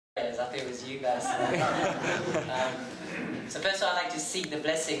I thought it was you guys. So first of all, I'd like to seek the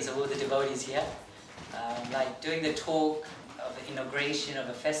blessings of all the devotees here. Like doing the talk of the inauguration of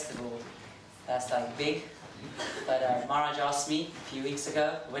a festival, that's like big. But Maharaj asked me a few weeks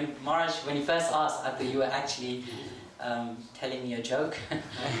ago, when he first asked, I thought you were actually telling me a joke.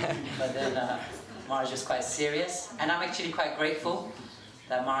 But then Maharaj was quite serious. And I'm actually quite grateful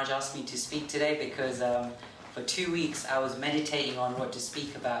that Maharaj asked me to speak today, because for 2 weeks I was meditating on what to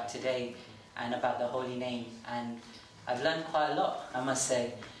speak about today and about the holy name, and I've learned quite a lot, I must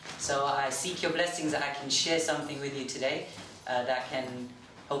say. So I seek your blessings that I can share something with you today that can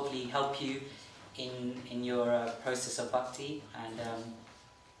hopefully help you in your process of bhakti,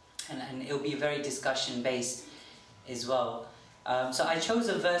 and it'll be very discussion based as well. So I chose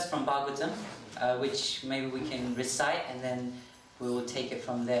a verse from Bhagavatam, which maybe we can recite, and then we will take it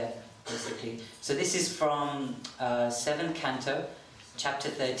from there, basically. So this is from 7th Canto, chapter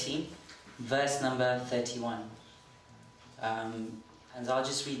 13, verse number 31. And I'll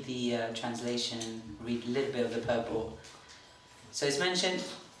just read the translation, read a little bit of the purport. So it's mentioned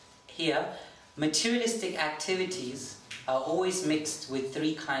here, materialistic activities are always mixed with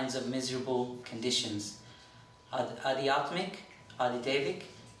 3 kinds of miserable conditions: Adhyatmic, Adidevic,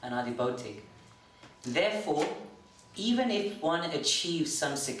 and Adibhautic. Therefore, even if one achieves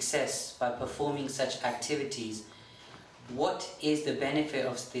some success by performing such activities, what is the benefit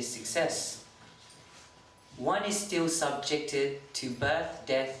of this success? One is still subjected to birth,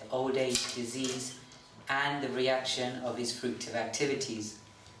 death, old age, disease, and the reaction of his fruitive activities.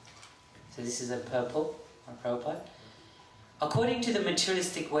 So this is a purport, Prabhupada. According to the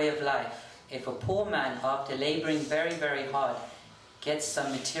materialistic way of life, if a poor man, after laboring very, very hard, gets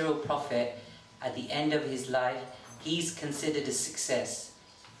some material profit at the end of his life, he's considered a success.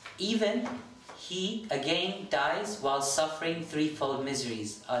 Even he again dies while suffering 3-fold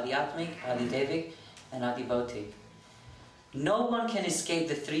miseries: Adhyatmic, Adidevic, and Adibhautic. No one can escape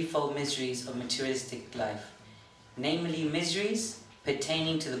the 3-fold miseries of materialistic life, namely miseries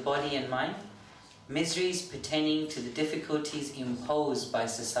pertaining to the body and mind, miseries pertaining to the difficulties imposed by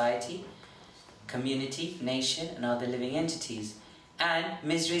society, community, nation, and other living entities, and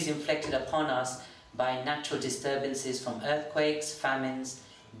miseries inflicted upon us by natural disturbances from earthquakes, famines,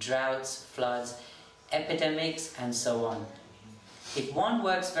 droughts, floods, epidemics, and so on. If one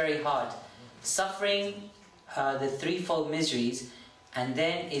works very hard, suffering the 3-fold miseries, and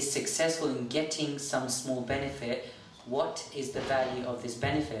then is successful in getting some small benefit, what is the value of this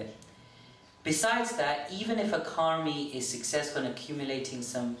benefit? Besides that, even if a karmi is successful in accumulating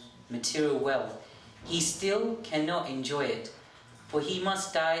some material wealth, he still cannot enjoy it, for he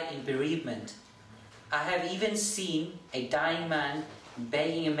must die in bereavement. I have even seen a dying man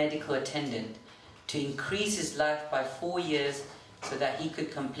begging a medical attendant to increase his life by 4 years so that he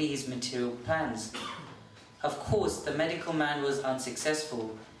could complete his material plans. Of course, the medical man was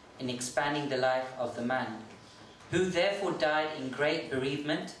unsuccessful in expanding the life of the man, who therefore died in great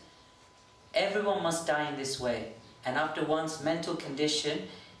bereavement. Everyone must die in this way, and after one's mental condition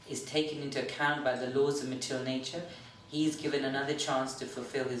is taken into account by the laws of material nature, he is given another chance to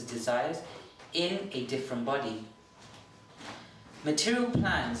fulfill his desires in a different body. Material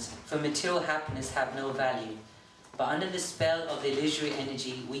plans for material happiness have no value, but under the spell of the illusory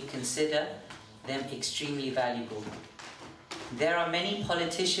energy we consider them extremely valuable. There are many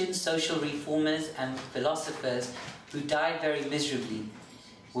politicians, social reformers, and philosophers who die very miserably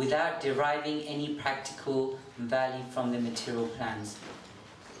without deriving any practical value from their material plans.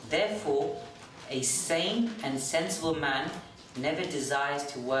 Therefore, a sane and sensible man never desires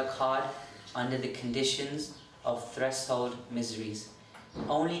to work hard under the conditions of threshold miseries,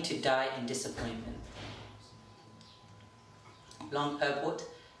 only to die in disappointment. Long purport,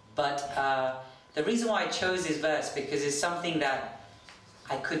 but the reason why I chose this verse, because it's something that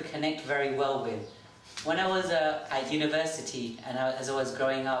I could connect very well with. When I was at university, and as I was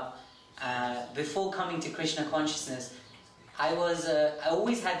growing up, before coming to Krishna consciousness, I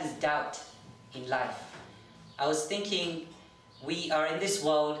always had this doubt in life. I was thinking, we are in this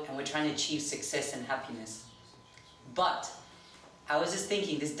world and we're trying to achieve success and happiness. But I was just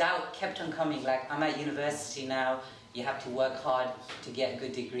thinking, this doubt kept on coming, like, I'm at university now, you have to work hard to get a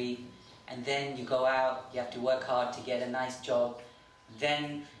good degree, and then you go out, you have to work hard to get a nice job,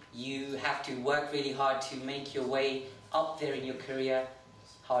 then you have to work really hard to make your way up there in your career,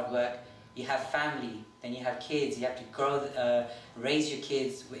 hard work. You have family, then you have kids, you have to raise your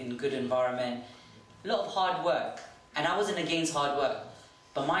kids in a good environment. A lot of hard work. And I wasn't against hard work.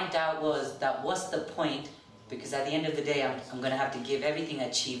 But my doubt was that what's the point? Because at the end of the day, I'm going to have to give everything I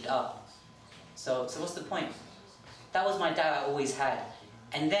achieved up. So what's the point? That was my doubt I always had.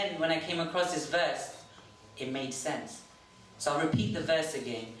 And then when I came across this verse, it made sense. So I'll repeat the verse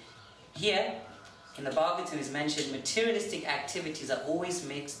again. Here, in the Bhagavatam is mentioned, materialistic activities are always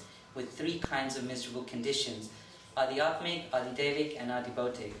mixed with three kinds of miserable conditions: Adhyatmic, Adidevic, and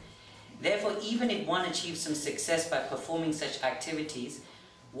Adibautic. Therefore, even if one achieves some success by performing such activities,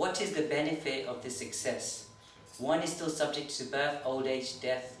 what is the benefit of the success? One is still subject to birth, old age,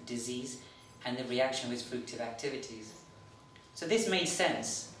 death, disease, and the reaction with fruitive activities. So this made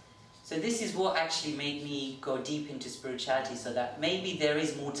sense. So this is what actually made me go deep into spirituality, so that maybe there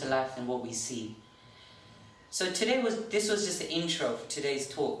is more to life than what we see. So this was just the intro for today's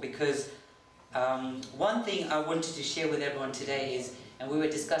talk, because one thing I wanted to share with everyone today is, and we were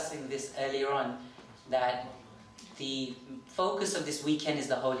discussing this earlier on, that the focus of this weekend is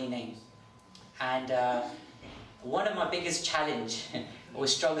the holy name. And one of my biggest challenge or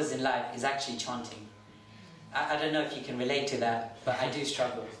struggles in life is actually chanting. I don't know if you can relate to that, but I do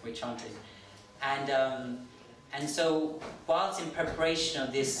struggle with chanting. And so, whilst in preparation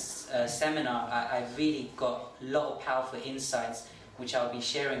of this seminar, I've really got a lot of powerful insights, which I'll be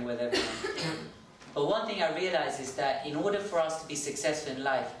sharing with everyone. But one thing I realize is that in order for us to be successful in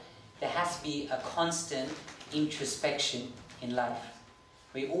life, there has to be a constant introspection in life.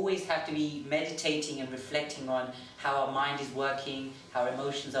 We always have to be meditating and reflecting on how our mind is working, how our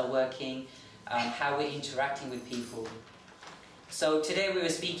emotions are working, how we're interacting with people. So today we were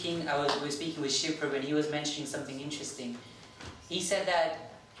speaking with Shiv Prabhu, and he was mentioning something interesting. He said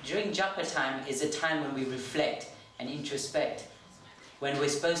that during japa time is a time when we reflect and introspect, when we're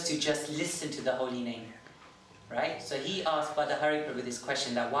supposed to just listen to the holy name, right? So he asked Bhadda Hari Prabhu this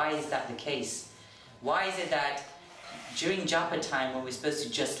question, that why is that the case? Why is it that during japa time, when we're supposed to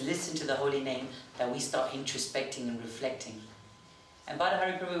just listen to the holy name, that we start introspecting and reflecting? And Bhadda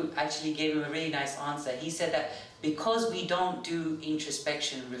Hari Prabhu actually gave him a really nice answer. He said that because we don't do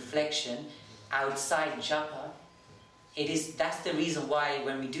introspection and reflection outside japa, that's the reason why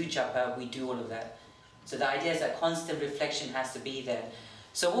when we do japa, we do all of that. So the idea is that constant reflection has to be there.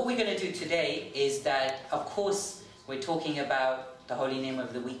 So what we're going to do today is that, of course, we're talking about the holy name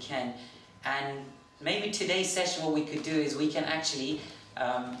of the weekend. And maybe today's session, what we could do is we can actually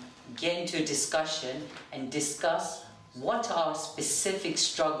get into a discussion and discuss what are specific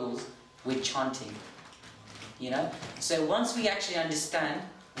struggles with chanting. You know? So once we actually understand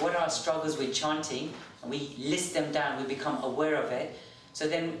what are our struggles with chanting, and we list them down, we become aware of it. So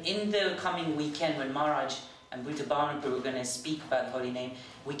then in the coming weekend when Maharaj and Bhuta Bhavana Prabhu are going to speak about the holy name,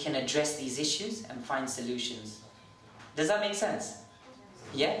 we can address these issues and find solutions. Does that make sense?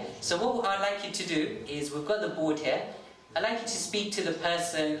 Yeah? So what I'd like you to do is, we've got the board here. I'd like you to speak to the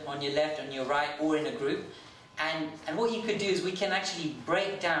person on your left, on your right, or in a group. And what you could do is we can actually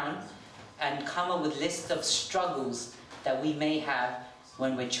break down and come up with lists of struggles that we may have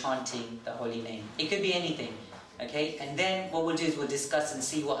when we're chanting the holy name. It could be anything, okay? And then what we'll do is we'll discuss and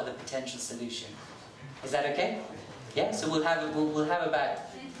see what are the potential solutions. Is that okay? Yeah? So we'll have about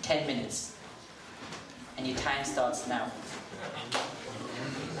 10 minutes. And your time starts now.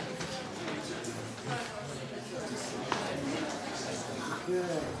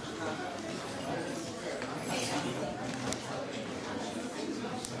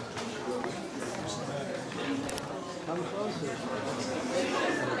 Come closer.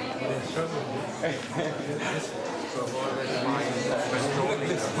 So always mind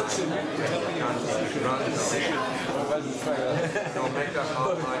controlling no matter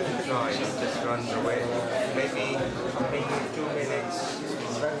how hard you try, it just runs away. Maybe 2 minutes,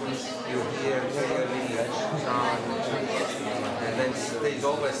 you hear clearly, and then there's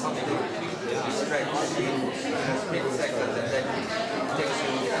always something distracts you in a split second, and then takes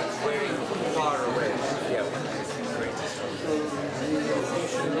you very far away. Yeah.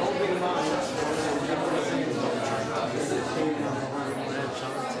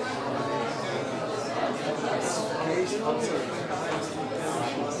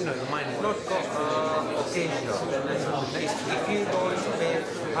 You know, your mind is not occasional. If you don't pay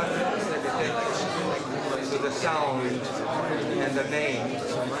 100% attention to the sound and the name,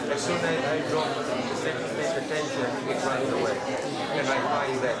 as soon as I drop make attention, it runs away. And I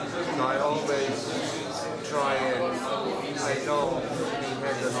find that. So I always try, and I know we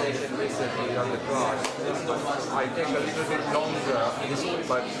had a session recently on the class. I take a little bit longer,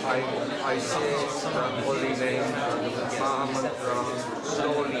 but I say the holy name, Maha Mantra,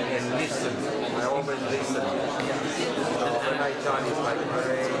 slowly and listen. I always listen. So when I chant, it's like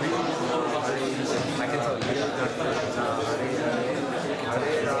Hare, I can tell you.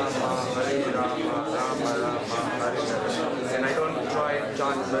 Hare Rama, Rama Rama, Hare Hare. And I don't try and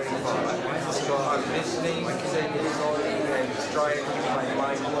chant very fast. So I'm listening, saying it slowly, and just try and keep my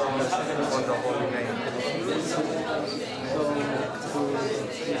mind focused on the whole name.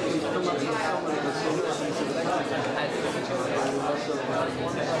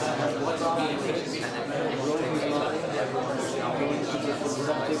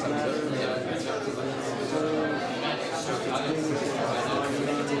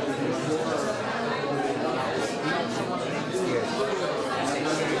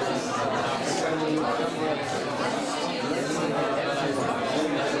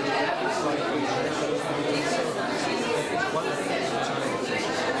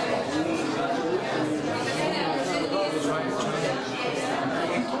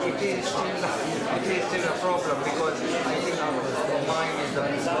 It is still a problem because I think our mind is the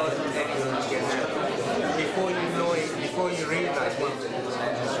most anything you can have. Before you know it, before you realize it,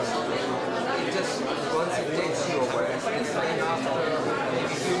 it just, once it takes you over, then after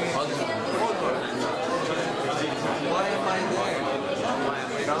maybe 2 minutes, why am I there?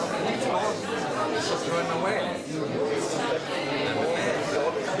 You know, it's lost. Just run away.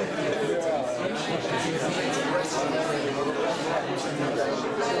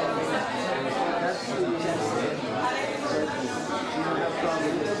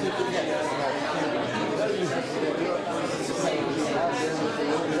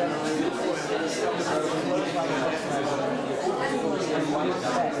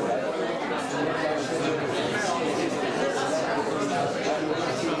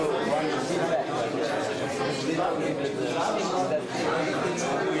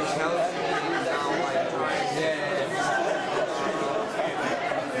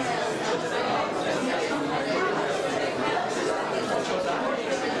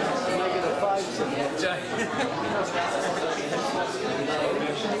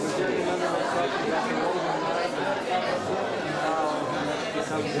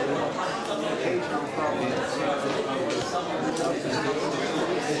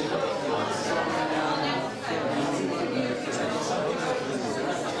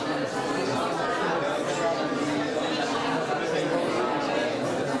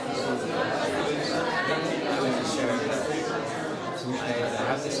 I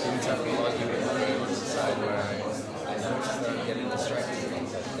have this internal argument on the side where I notice that I'm getting distracted.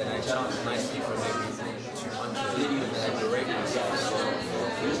 Then I chant nicely for maybe 2 months, and then I berate myself for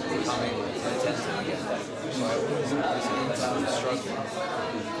becoming attentive again. So I always have this internal struggle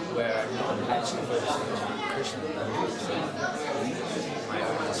where I'm not actually focusing on Krishna, but I'm focusing on my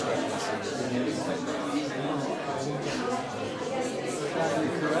own discrepancies.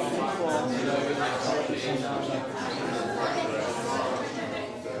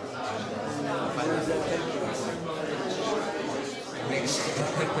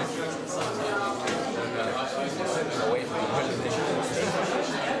 Away from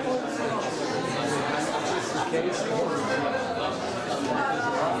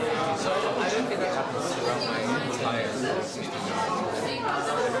so I don't think it happens throughout my entire 60 years.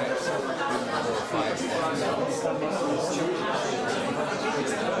 4 or 5 steps.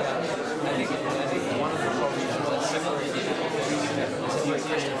 I think one of the problems is that separating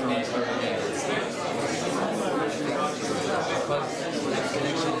Krishna from his own name. Because that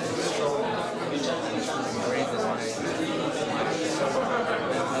connection is strong and great as my I'm not so much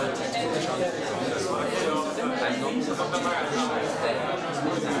Krishna is there. That's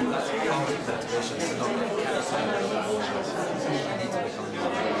part of the motivation to not let Krishna I need to become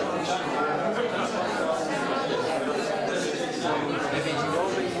maybe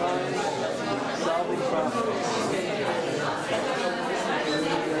evolving mind, solving problems.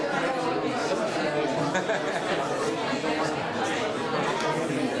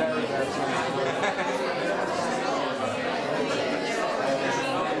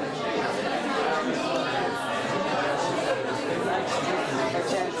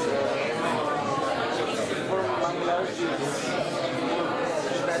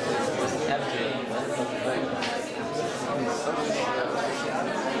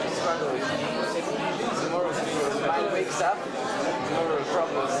 Mind wakes up, more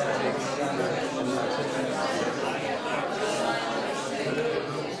problems.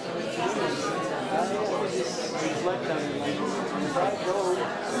 Reflect on it. If I go,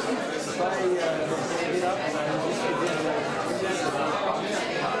 if I get up and just begin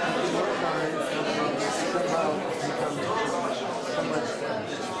work on it, somehow become somewhat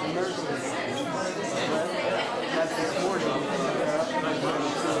immersed in it. Like this morning, I got up and I went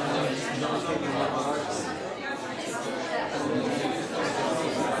to meditating on my heart.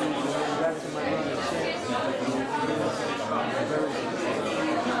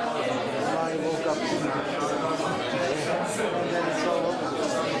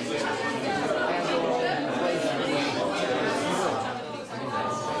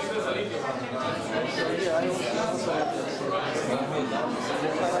 yeah, I also have to say,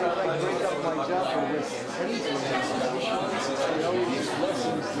 if I break up my job with anything, it always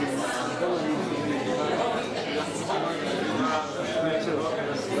lessens the ability to be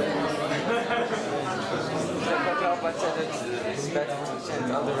Prabhupada said that it's better to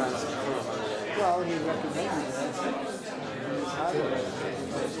chant other rounds before. well, he recommended that. And it's highly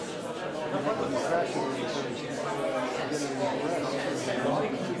recommended. You have to be practically getting rest.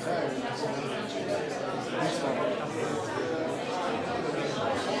 You're too tired.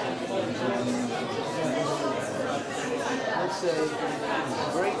 Let's say,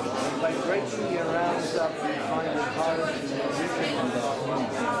 by breaking your rounds up, you find it hard to recommend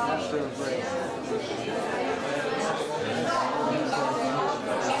after a break.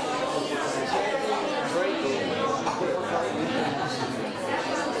 Breaking difficult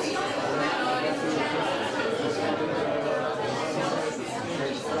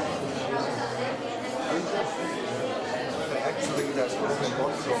Actually, that's what I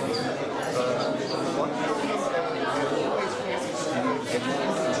want from one thing I always getting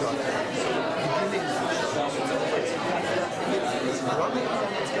into chant. Beginning it's running,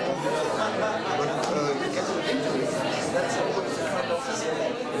 it's getting but getting into it, that's always kind of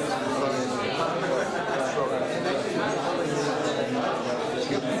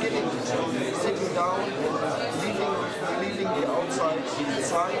you're beginning to chant, sitting down, leaving the outside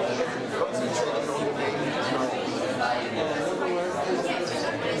side and concentrating on the main. I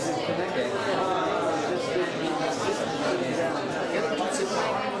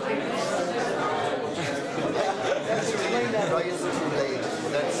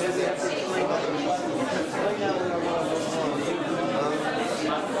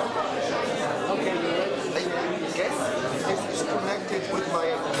guess this is connected with my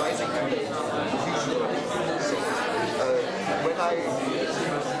rising usually. So when I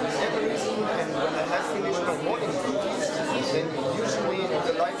and when I have finished my morning duties, then usually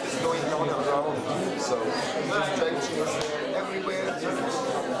the life is going on around me. So distractions everywhere.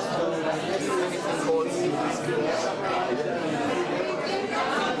 Anything calls me.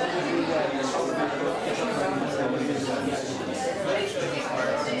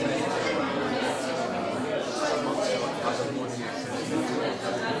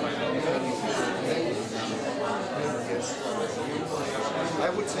 I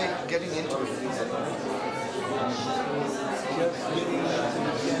would say getting into it.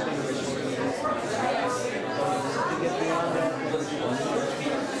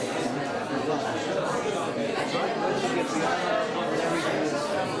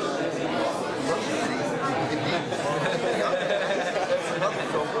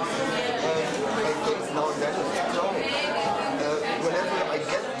 Whenever I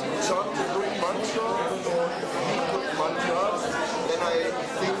get to chant a good mantra or read good mantras, then I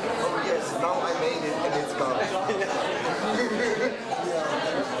think, oh yes, now I made it and it's gone.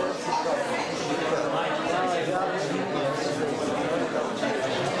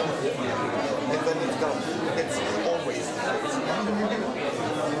 And then it's gone. It's always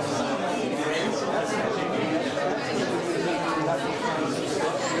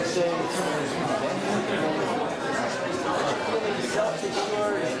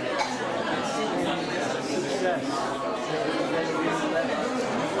self-assured success.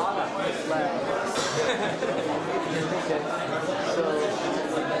 So,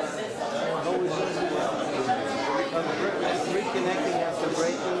 always reconnecting after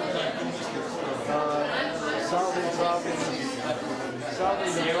breaking, solving problems,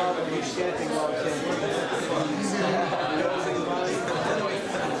 solving the problem of chanting while chanting.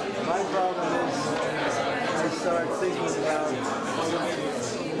 My problem is I start thinking about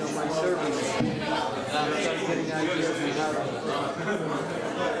my service. I start getting ideas on how to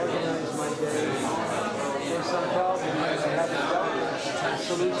organize my day. There's some problem I haven't dealt with.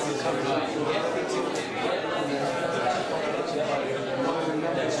 Solution comes up.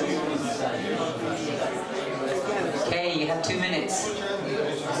 Okay, you have 2 minutes.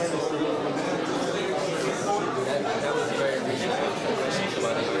 That was very reasonable.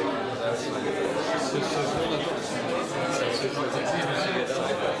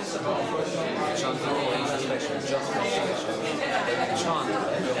 Chandramauli inspection, just inspection. Chant,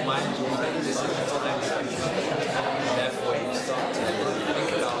 your mind will think this is the time inspection. Therefore, you start to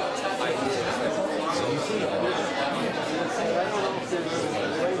think about ideas. So,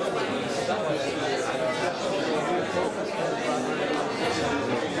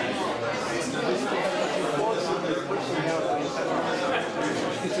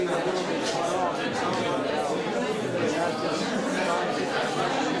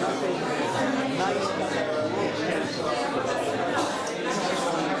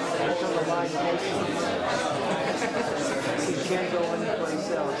 blind person. He can't go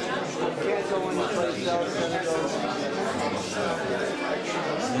anyplace else. He can't go anyplace else, then it goes.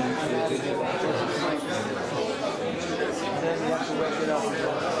 Then you have to wake it up.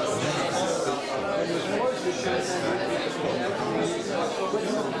 When you're forced to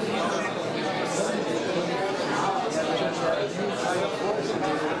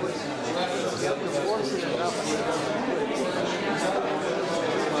you have to force it enough.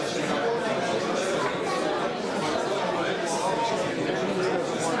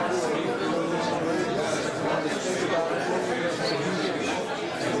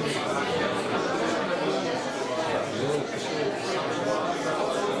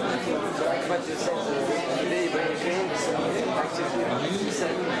 But you said today when you came, actually, you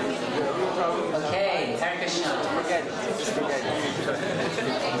said Okay, Hare Krishna. forget it. Just forget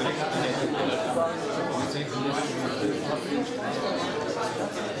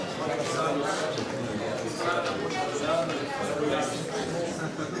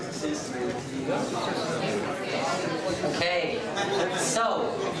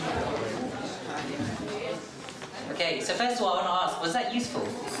Okay, so first of all, I want to ask, was that useful?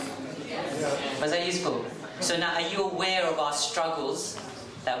 Was that useful? So now, are you aware of our struggles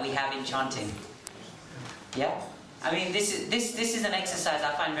that we have in chanting? Yeah? I mean, this is an exercise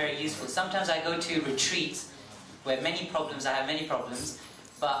I find very useful. Sometimes I go to retreats where I have many problems,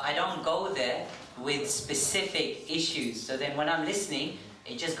 but I don't go there with specific issues. So then when I'm listening,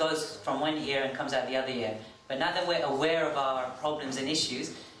 it just goes from one ear and comes out the other ear. But now that we're aware of our problems and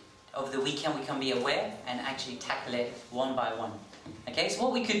issues, over the weekend we can be aware and actually tackle it one by one. Okay, so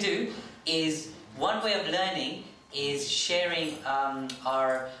what we could do is, one way of learning is sharing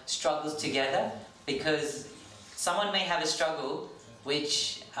our struggles together, because someone may have a struggle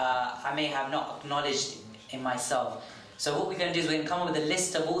which I may have not acknowledged in myself. So what we're going to do is we're going to come up with a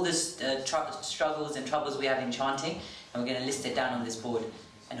list of all the struggles and troubles we have in chanting, and we're going to list it down on this board.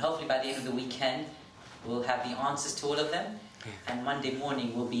 And hopefully by the end of the weekend, we'll have the answers to all of them, and Monday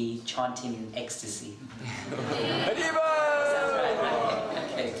morning we'll be chanting in ecstasy. Sounds right?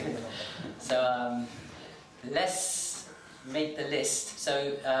 Okay, good. So let's make the list.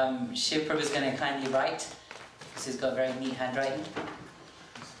 So Shiv Prabhu is going to kindly write, because he's got very neat handwriting.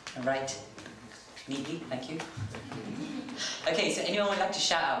 And write neatly, thank you. Okay, so anyone would like to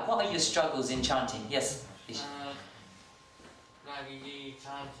shout out, what are your struggles in chanting? Yes, please. Like you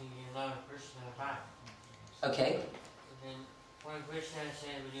chanting, you love Krishna back. Okay. And then when Krishna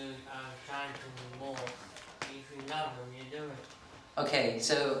said when you chanting more, if you love them, you do it. Okay,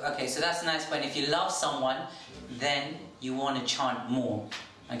 so that's a nice point. If you love someone, then you want to chant more.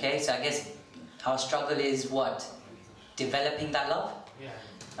 Okay, so I guess our struggle is what? Developing that love?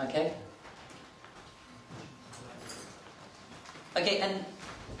 Yeah. Okay. Okay, and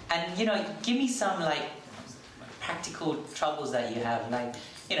you know, give me some like practical troubles that you have. Like,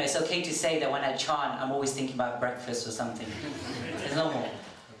 you know, it's okay to say that when I chant, I'm always thinking about breakfast or something. It's normal.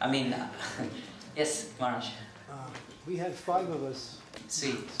 I mean, yes, Maharaj. We had 5 of us.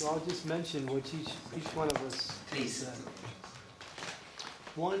 Sweet. So I'll just mention what each one of us Please. said.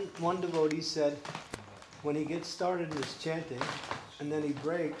 One devotee said, when he gets started in his chanting, and then he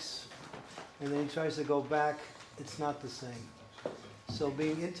breaks, and then he tries to go back, it's not the same. So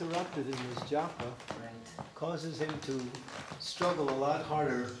being interrupted in his japa causes him to struggle a lot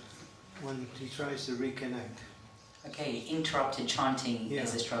harder when he tries to reconnect. Okay, interrupted chanting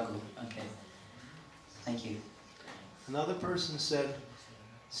is a struggle. Okay. Thank you. Another person said,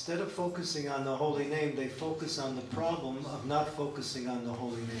 instead of focusing on the holy name, they focus on the problem of not focusing on the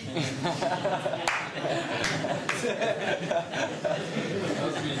holy name.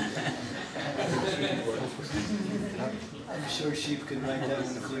 I'm sure Sheep can write that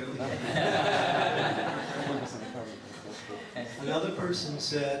one clearly. Another person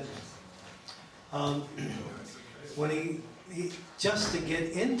said, when he just to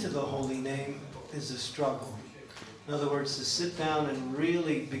get into the holy name is a struggle. In other words, to sit down and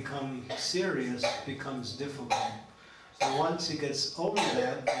really become serious becomes difficult. And once he gets over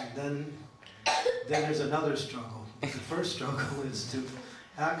that, then there's another struggle. The first struggle is to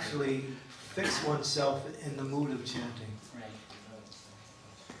actually fix oneself in the mood of chanting. Right.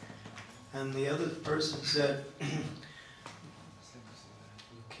 And the other person said,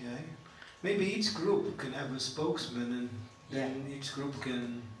 okay, maybe each group can have a spokesman, and then each group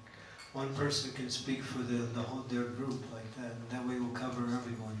can, one person can speak for their group like that, and that way we'll cover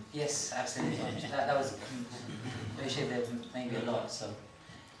everyone. Yes, absolutely. that was, especially there may be a lot, so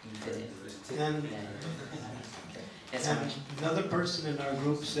you can fit it. And, Yes, and another person in our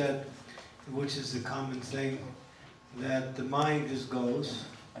group said, which is the common thing, that the mind just goes,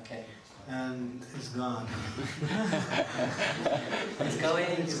 okay. and is gone. It's going,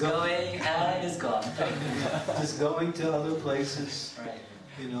 and it's gone. Yeah, just going to other places, Right.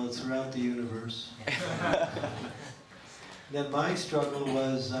 you know, throughout the universe. Then my struggle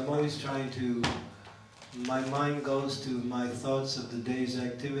was, I'm always trying to, my mind goes to my thoughts of the day's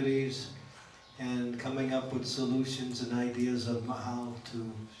activities and coming up with solutions and ideas of how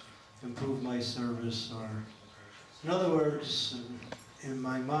to improve my service, or in other words,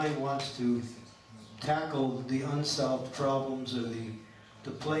 my mind wants to tackle the unsolved problems or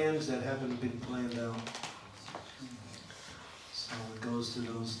the plans that haven't been planned out. So it goes to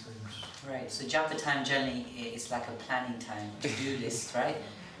those things. Right, so japa time generally is like a planning time, to-do list, right?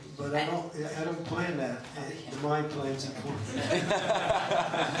 But I don't plan that. The mind plans it for me.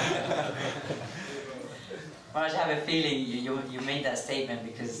 Maharaj, I have a feeling you made that statement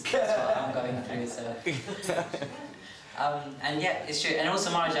because that's what I'm going through. So, and yeah, it's true. And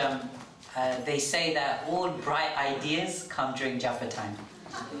also, Maharaj, they say that all bright ideas come during japa time.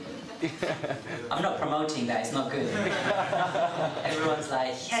 I'm not promoting that; it's not good. Everyone's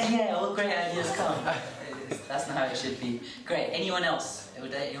like, yeah, all great ideas come. That's not how it should be. Great. Anyone else?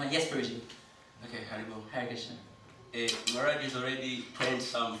 Anyone? Yes, Guruji. Okay, Haribo. Hare Krishna. Maharaj has already planned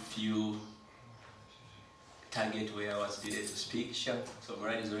some few target where I was needed to speak. Sure. So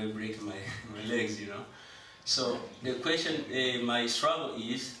Maharaj is already breaking my legs, you know. So the question, my struggle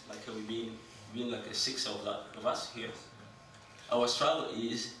is, like we've been like 6 of us here. Our struggle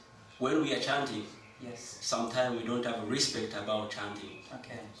is when we are chanting. Yes. Sometimes we don't have respect about chanting.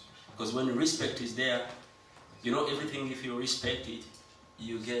 Okay. Because when respect is there, you know everything. If you respect it,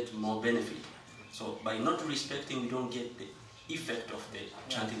 you get more benefit. So by not respecting, we don't get the effect of the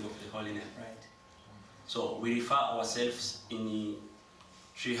chanting of the holy name. Right. So we refer ourselves in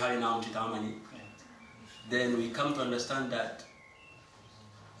Sri Harinam Chitamani. Right. Then we come to understand that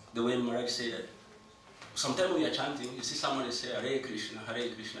the way Maharaj said that sometimes we are chanting, you see someone say Hare Krishna,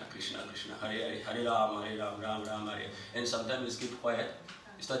 Krishna Krishna, Hare Hare, Hare Rama, Ram Ram, Hare. And sometimes you keep quiet,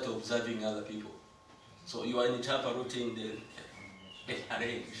 you start observing other people. So you are in the japa routine, then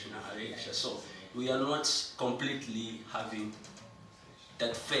Hare Krishna. So we are not completely having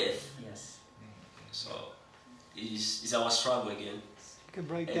that faith. Yes. So is our struggle again. You can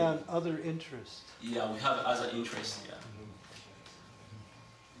break down other interests. Yeah, we have other interests. Yeah.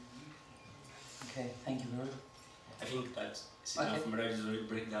 Okay. Thank you, Guru. I think that's enough. Maharaj is already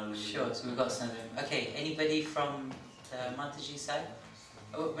break down. Sure. So we've got some. Okay. Anybody from the Mataji side?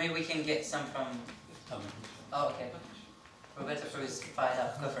 Oh, maybe we can get some from. Oh, okay. Roberto Cruz, fired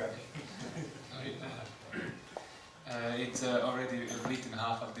up. Go for it. It's already written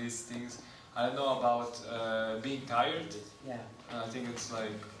half of these things. I don't know about being tired. Yeah. I think it's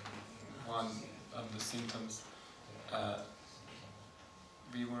like one of the symptoms.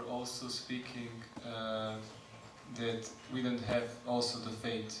 We were also speaking that we don't have also the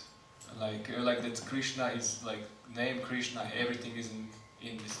faith, like that Krishna is like name Krishna. Everything is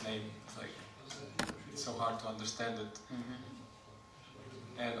in this name. It's like it's so hard to understand it. Mm-hmm.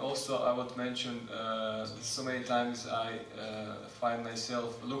 And also I would mention so many times I find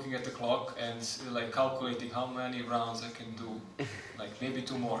myself looking at the clock and like calculating how many rounds I can do. Like maybe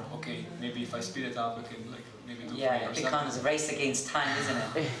 2 more. Okay, maybe if I speed it up I can like maybe do 3 or Yeah, it becomes a race against time, isn't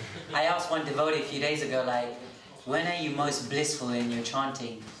it? I asked one devotee a few days ago, like, when are you most blissful in your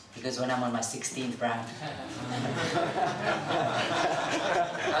chanting? Because when I'm on my 16th round.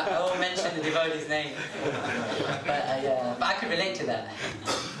 I won't mention the devotee's name. But I could relate to that.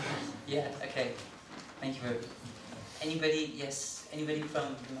 Yeah, okay. Thank you very much. Anybody, yes? Anybody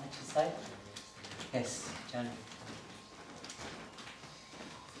from the Machi side? Yes, John.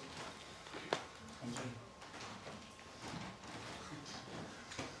 Thank you.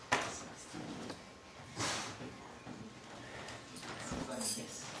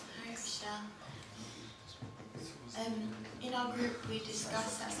 Yes. Hare Krishna. In our group we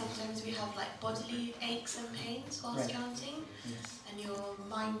discussed that sometimes we have like bodily aches and pains whilst chanting, and your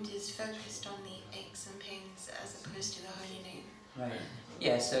mind is focused on the aches and pains as opposed to the holy name. Right.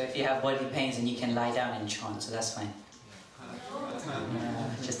 Yeah, so if you have bodily pains then you can lie down and chant, so that's fine.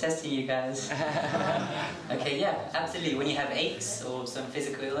 Just testing you guys. Okay, yeah, absolutely. When you have aches or some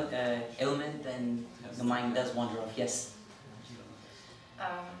physical ailment, then the mind does wander off. Yes.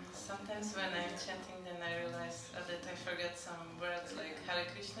 Sometimes when I'm chanting, then I realize that I forget some words like Hare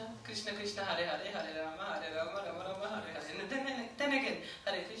Krishna, Krishna Krishna, Hare Hare, Hare Rama, Hare Rama, Rama Rama, Hare Hare. And then again,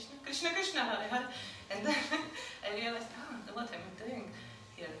 Hare Krishna, Krishna Krishna, Hare Hare. And then I realized, what am I doing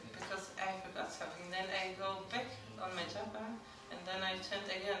here? Because I forgot something. Then I go back on my japa, and then I chant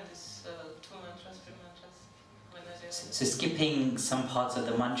again these 2 mantras, 3 mantras. when I really... So skipping some parts of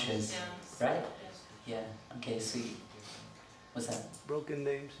the mantras, Yeah. right? Yeah. Okay. So what's that? Broken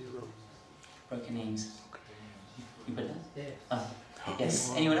names he wrote. Broken names. You put that? Yeah. Oh.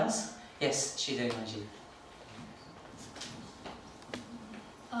 Yes. Anyone else? Yes. Shida Maji.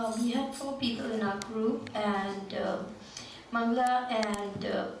 We had 4 people in our group, and Mangla and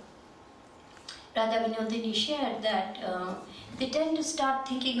Radha Vinodini shared that they tend to start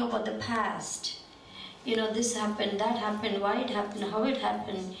thinking about the past. You know, this happened, that happened, why it happened, how it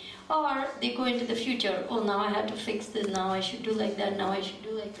happened. Or they go into the future, oh, now I have to fix this, now I should do like that, now I should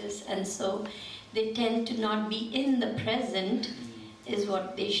do like this. And so they tend to not be in the present, is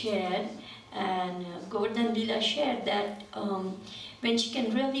what they shared. And Govardhan Leela shared that when she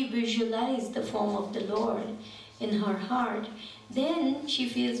can really visualize the form of the Lord in her heart, then she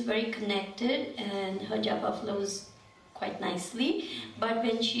feels very connected and her japa flows quite nicely. But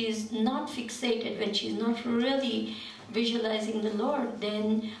when she is not fixated, when she is not really visualizing the Lord,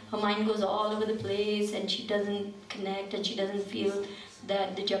 then her mind goes all over the place and she doesn't connect and she doesn't feel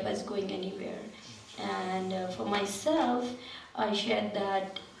that the japa is going anywhere. And for myself, I shared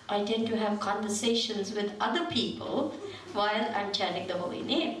that I tend to have conversations with other people while I'm chanting the holy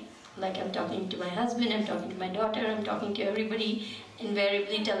name. Like I'm talking to my husband, I'm talking to my daughter, I'm talking to everybody,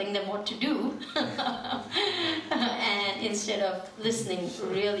 invariably telling them what to do. And instead of listening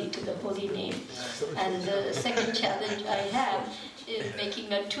really to the holy name. And the second challenge I have is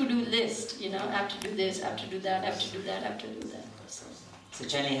making a to-do list. You know, I have to do this, I have to do that, I have to do that, I have to do that. So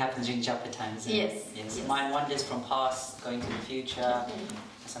generally happens during japa times. Yes. Yes. Mind wanders from past, going to the future,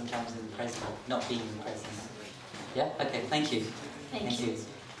 sometimes in the present, not being in the present. Yeah? Okay, thank you. Thank you.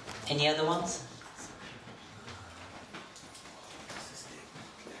 Any other ones?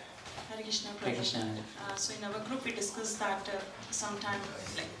 Hare Krishna, Prabhu. Hare Krishna. So in our group we discussed that sometime,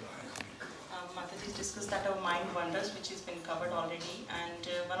 like Mataji discussed that our mind wanders, which has been covered already. And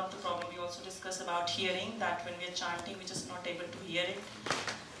one of the problems we also discussed about hearing, that when we are chanting, we're just not able to hear it.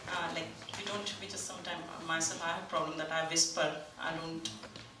 We just sometimes, myself, I have a problem that I whisper, I don't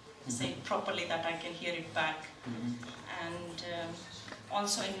say it properly that I can hear it back. And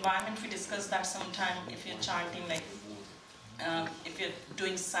also environment, we discussed that sometime if you're chanting, like if you're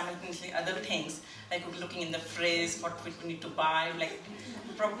doing simultaneously other things, like looking in the phrase, what we need to buy, like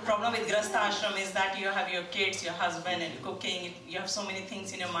problem with Grastha Ashram is that you have your kids, your husband and cooking, you have so many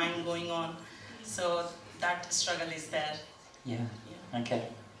things in your mind going on. So that struggle is there. Yeah. Okay.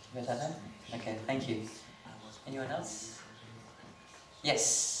 You got that? Okay, thank you. Anyone else?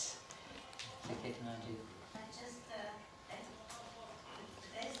 Yes. Okay,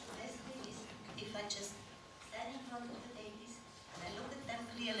 if I just stand in front of the ladies and I look at them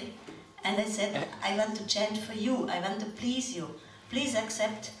clearly and I said, I want to chant for you, I want to please you, please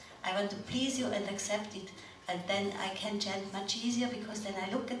accept, I want to please you and accept it, and then I can chant much easier because then I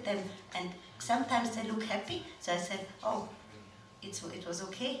look at them and sometimes they look happy, so I said, oh, it was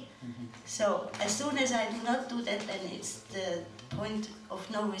okay. So as soon as I do not do that, then it's the point of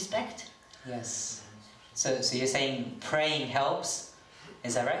no respect. Yes. So you're saying praying helps,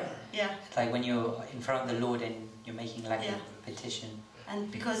 is that right? Yeah. Like when you're in front of the Lord and you're making like a petition. And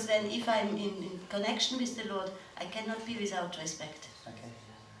because then if I'm in connection with the Lord, I cannot be without respect. Okay.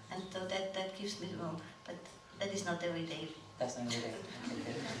 And so that gives me wrong. But that is not every day. That's not every day.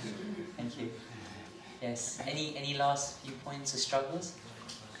 Okay. Thank you. Yes. Any last few points or struggles?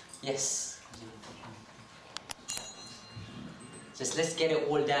 Yes. Just let's get it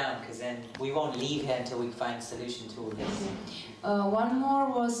all down, because then we won't leave here until we find a solution to all this. One more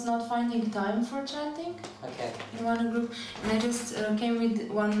was not finding time for chanting. Okay. In one group, and I just came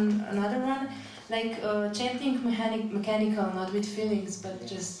with another one, like chanting mechanical, not with feelings, but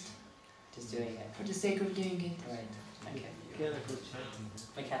just doing it for the sake of doing it. Right. Okay. Mechanical chanting.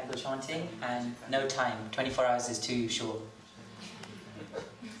 Mechanical chanting and no time. 24 hours is too short.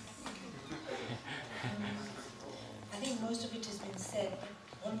 I think most of it has been said.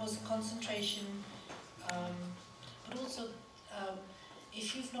 One was concentration, but also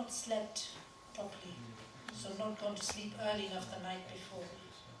if you've not slept properly, so not gone to sleep early enough the night before,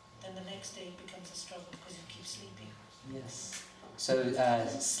 then the next day it becomes a struggle because you keep sleeping. Yes. So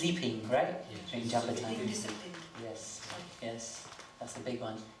sleeping, right? During japa time. Being disciplined. Yes. Yes. That's a big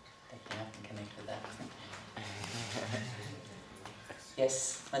one. Definitely I can connect with that.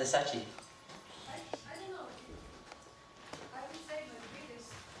 Yes, Madasachi. I don't know. I would say my biggest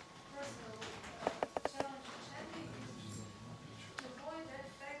personal challenge in chanting is to avoid that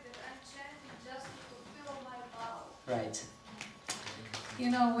fact that I'm chanting just to fulfill my vow. Right. you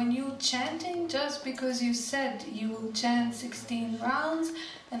know, when you chanting, just because you said you will chant 16 rounds,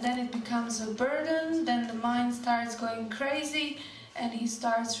 and then it becomes a burden, then the mind starts going crazy, and he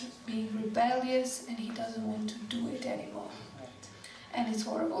starts being rebellious, and he doesn't want to do it anymore. And it's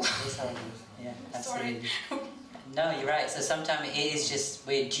horrible. It's horrible, yeah, absolutely. Sorry. No, you're right. So sometimes it is just,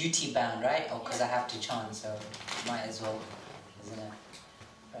 we're duty bound, right? Or because I have to chant, so might as well, isn't it?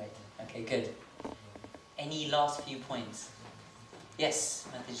 Right, okay, good. Any last few points? Yes,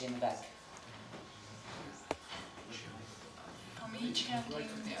 Mataji in the back. For me, chanting,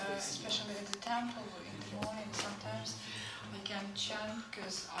 especially at the temple in the morning, sometimes I can chant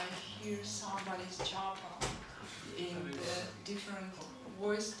because I hear somebody's japa in different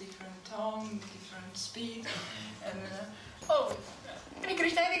voice, different tone, different speed, and oh, Hare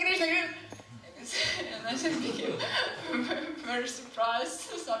Krishna, Hare Krishna, and I just became very surprised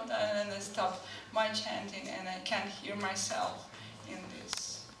sometimes, and I stop my chanting, and I can't hear myself in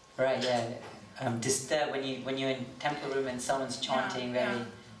this. Right, yeah. Disturb when you're in temple room and someone's chanting very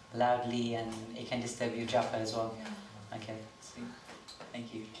loudly, and it can disturb your japa as well. Yeah. Okay, sweet.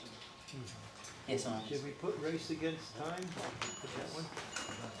 Thank you. Yes, Mark. Should we put race against time? Put that one?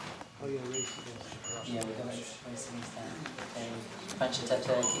 Oh yeah, race against time. Yeah, we've got race against time.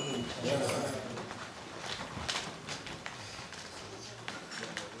 Panchatattva.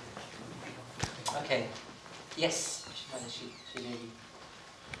 Okay. Yes. Let's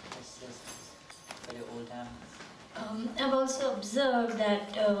put it all down. I've also observed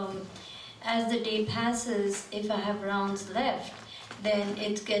that as the day passes, if I have rounds left, then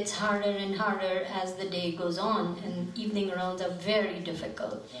it gets harder and harder as the day goes on, and evening rounds are very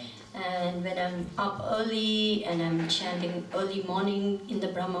difficult. And when I'm up early and I'm chanting early morning in the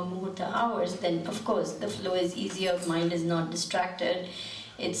Brahma Muhurta hours, then of course the flow is easier, mind is not distracted,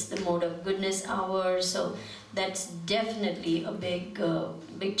 it's the mode of goodness hour, so that's definitely a big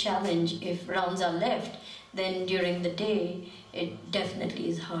challenge. If rounds are left, then during the day it definitely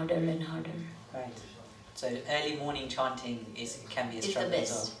is harder and harder. Right. So early morning chanting can be a struggle as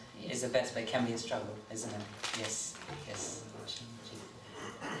well. Yes. It's the best, but it can be a struggle, isn't it? Yes. Yes.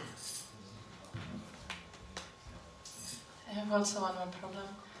 I have also one more problem,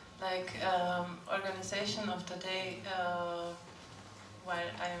 like organization of the day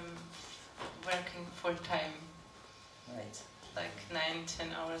while I'm working full time. Right. Like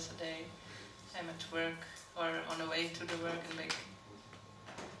 9-10 hours a day. I'm at work or on the way to the work and back.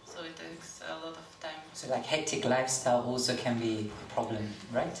 So it takes a lot of time. So like hectic lifestyle also can be a problem,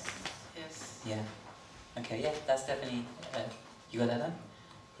 right? Yes. Yeah. Okay, yeah, that's definitely, you got that down?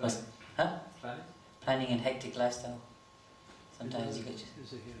 Planning. Huh? Planning? Planning and hectic lifestyle. Sometimes you get...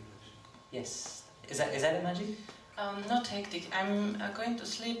 Yes. Is that a magic? Not hectic. I'm going to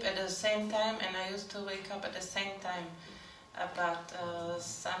sleep at the same time and I used to wake up at the same time. But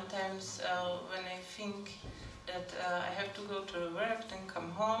sometimes when I think that I have to go to work, then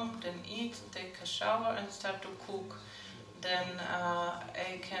come home, then eat, take a shower and start to cook, then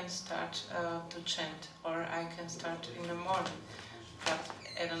I can start to chant, or I can start in the morning. But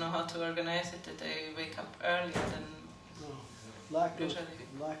I don't know how to organize it, that I wake up earlier than Lack of usually.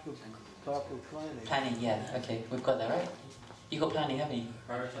 proper planning. Planning, yeah, okay, we've got that, right? You got planning, haven't you?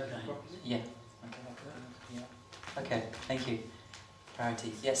 Yeah. Okay, yeah. Okay, thank you.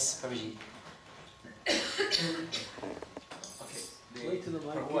 Priority. Yes, Prabhuji. Wait till the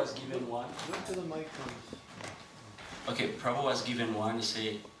mic Prabhu was given one. Wait till the mic comes. Okay, Prabhu was given one. He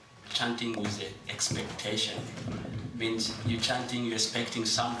said, chanting with expectation. Means you're chanting, you're expecting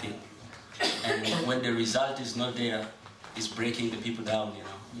something. And when the result is not there, it's breaking the people down, you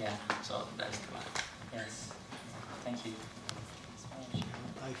know. Yeah. So that's the one. Yes. Thank you.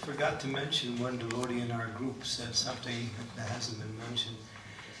 I forgot to mention, one devotee in our group said something that hasn't been mentioned.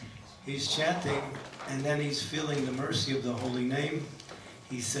 He's chanting, and then he's feeling the mercy of the holy name.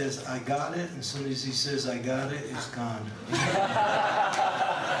 He says, I got it, and as soon as he says, I got it, it's gone.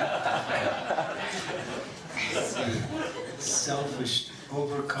 Selfish,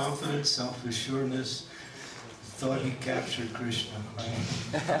 overconfident, self-assuredness, thought he captured Krishna.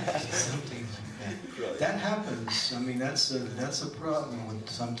 Something like that. That happens. I mean, that's a problem with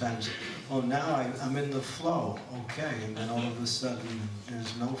sometimes. Oh, now I'm in the flow. Okay, and then all of a sudden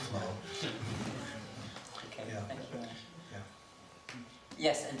there's no flow. Okay. Yeah. Thank you. Yeah.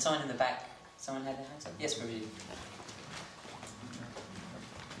 Yes, and someone in the back. Someone had their hands up. Yes, Prabhuji.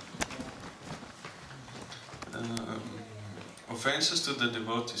 Offenses to the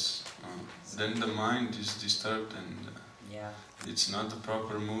devotees. Then the mind is disturbed and it's not the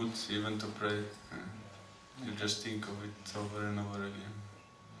proper mood even to pray. You just think of it over and over again.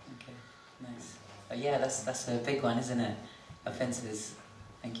 Okay, nice. Yeah, that's a big one, isn't it? Offenses.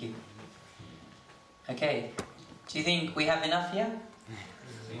 Thank you. Okay, do you think we have enough here?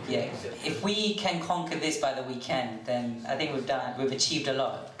 Yeah, if we can conquer this by the weekend, then I think we've achieved a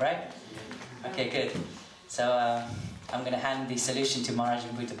lot, right? Okay, good. So I'm going to hand the solution to Maharaj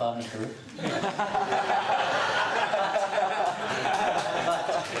and Bhuta Bhavana. But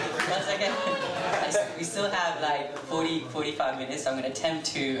once again, we still have like 45 minutes. So I'm going to attempt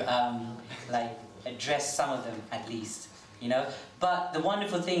to like address some of them at least, you know. But the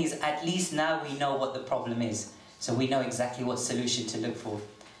wonderful thing is, at least now we know what the problem is. So we know exactly what solution to look for.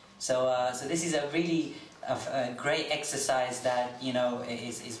 So this is a really a great exercise that, you know,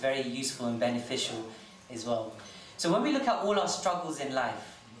 is very useful and beneficial as well. So when we look at all our struggles in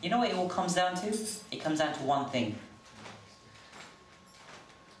life, you know what it all comes down to? It comes down to one thing.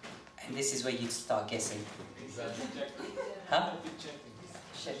 And this is where you start guessing. Huh?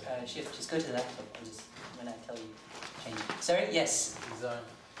 Shift, just go to the laptop. When I tell you, change. Sorry? Yes? Desire.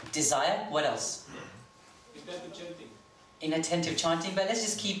 Desire? What else? Inattentive chanting. Inattentive chanting, but let's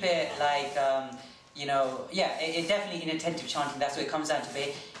just keep it like, you know, yeah, it definitely inattentive chanting, that's what it comes down to.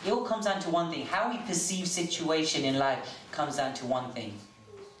 But it all comes down to one thing. How we perceive situation in life comes down to one thing.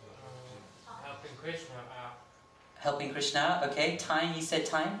 Helping Krishna out. Helping Krishna out, okay. Time, you said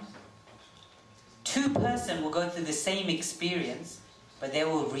time. Two persons will go through the same experience, but they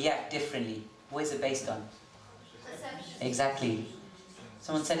will react differently. What is it based on? Perception. Exactly.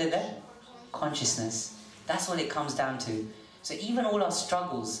 Someone said it there? Consciousness. That's what it comes down to. So even all our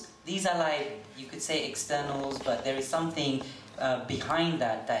struggles, these are like, you could say externals, but there is something behind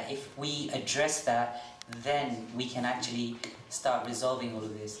that, that if we address that, then we can actually start resolving all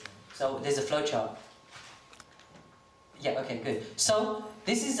of this. So there's a flowchart. Yeah, okay, good. So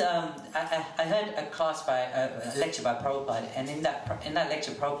this is, I heard a class by, a lecture by Prabhupada, and in that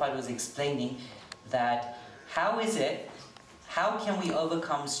lecture Prabhupada was explaining that how can we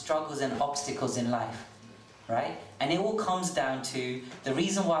overcome struggles and obstacles in life? Right? And it all comes down to the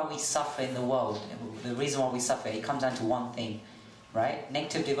reason why we suffer in the world. The reason why we suffer, it comes down to one thing. Right?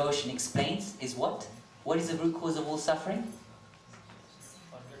 Negative devotion explains is what? What is the root cause of all suffering?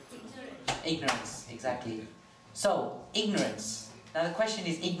 Ignorance, exactly. So, ignorance. Now the question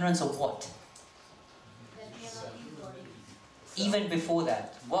is, ignorance of what? Even before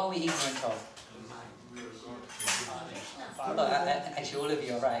that, what are we ignorant of? Oh, actually, all of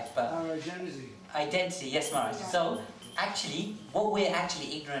you are right, but our identity. Identity, yes, Maharaj. So, actually, what we're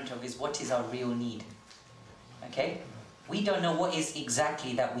actually ignorant of is what is our real need. Okay? We don't know what is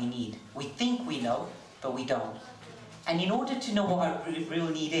exactly that we need. We think we know, but we don't. And in order to know what our real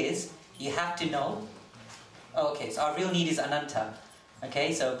need is, you have to know. Oh, okay, so our real need is ananta.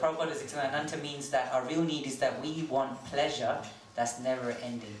 Okay, so Prabhupada is explaining ananta means that our real need is that we want pleasure that's never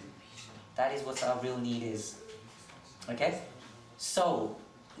ending. That is what our real need is. Okay? So,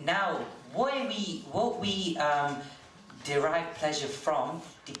 now, what we derive pleasure from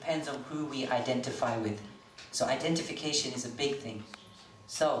depends on who we identify with. So identification is a big thing.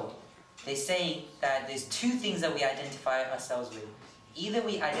 So they're saying that there's two things that we identify ourselves with. Either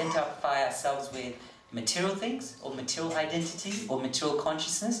we identify ourselves with material things, or material identity, or material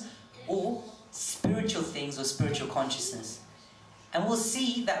consciousness, or spiritual things, or spiritual consciousness. And we'll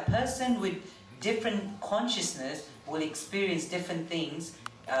see that a person with different consciousness will experience different things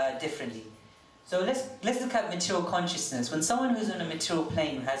differently. So let's look at material consciousness. When someone who's on a material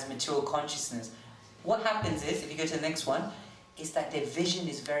plane who has material consciousness, what happens is, if you go to the next one, is that their vision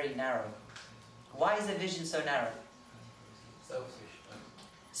is very narrow. Why is their vision so narrow? Selfish.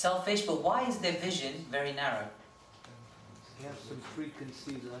 Selfish, but why is their vision very narrow? They have some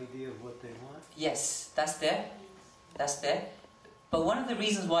preconceived idea of what they want. Yes, that's there. That's there. But one of the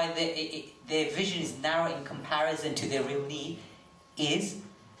reasons why their vision is narrow in comparison to their real need is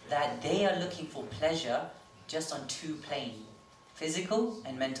that they are looking for pleasure just on two planes, physical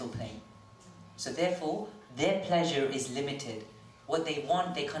and mental plane. So therefore, their pleasure is limited. What they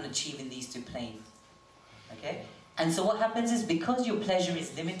want, they can't achieve in these two planes. Okay? And so what happens is, because your pleasure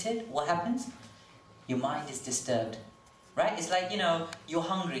is limited, what happens? Your mind is disturbed. Right? It's like, you know, you're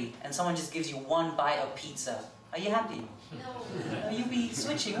hungry and someone just gives you one bite of pizza. Are you happy? No. You'll be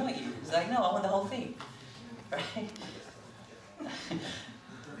switching, won't you? It's like, no, I want the whole thing. Right?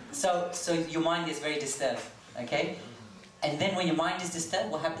 So your mind is very disturbed, okay? And then when your mind is disturbed,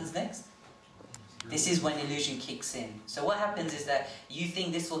 what happens next? This is when illusion kicks in. So what happens is that you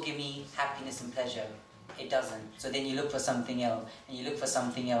think this will give me happiness and pleasure. It doesn't. So then you look for something else, and you look for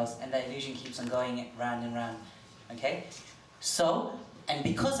something else, and that illusion keeps on going round and round, okay? So, and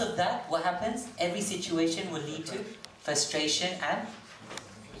because of that, what happens? Every situation will lead to frustration and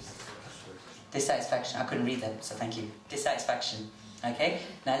dissatisfaction. I couldn't read that, so thank you. Dissatisfaction. Okay?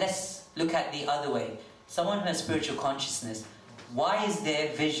 Now let's look at the other way. Someone who has spiritual consciousness, why is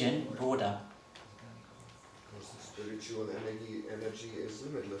their vision broader? Because the spiritual energy is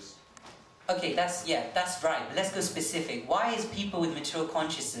limitless. Okay, that's right. But let's go specific. Why is people with material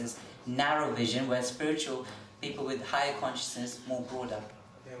consciousness narrow vision, whereas spiritual people with higher consciousness more broader?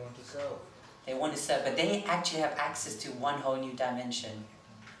 They want to serve. They want to serve, but they actually have access to one whole new dimension.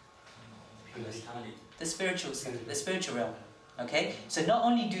 The spiritual realm. Okay? So not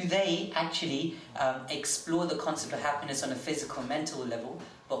only do they actually explore the concept of happiness on a physical, mental level,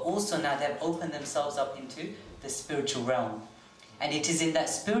 but also now they've opened themselves up into the spiritual realm. And it is in that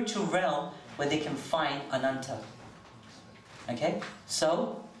spiritual realm where they can find Ananta. Okay?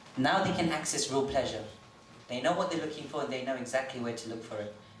 So now they can access real pleasure. They know what they're looking for and they know exactly where to look for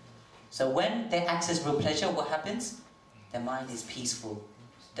it. So when they access real pleasure, what happens? Their mind is peaceful.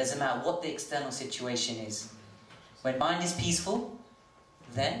 Doesn't matter what the external situation is. When mind is peaceful,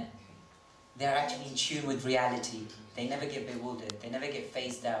 then they're actually in tune with reality. They never get bewildered. They never get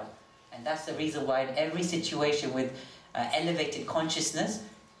phased out. And that's the reason why in every situation with elevated consciousness,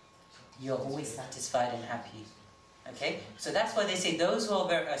 you're always satisfied and happy. Okay? So that's why they say those who are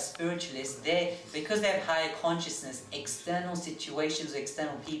very spiritualists, because they have higher consciousness, external situations or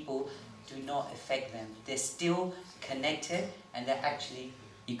external people do not affect them. They're still connected and they're actually,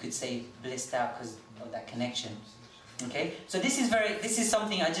 you could say, blissed out because of that connection. Okay? So this is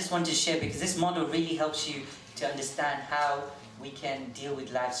something I just want to share because this model really helps you to understand how we can deal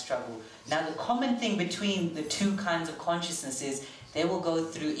with life struggle. Now the common thing between the two kinds of consciousness is they will go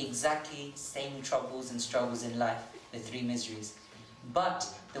through exactly same troubles and struggles in life, the three miseries. But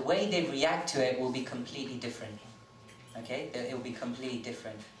the way they react to it will be completely different. Okay? It will be completely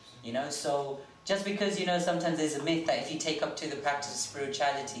different. You know, so just because, you know, sometimes there's a myth that if you take up to the practice of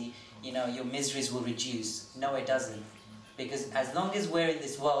spirituality, you know, your miseries will reduce. No, it doesn't. Because as long as we're in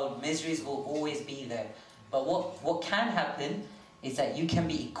this world, miseries will always be there. But what can happen is that you can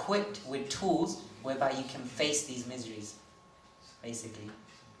be equipped with tools whereby you can face these miseries, basically.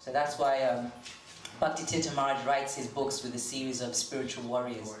 So that's why Bhaktitirtha Maharaj writes his books with a series of spiritual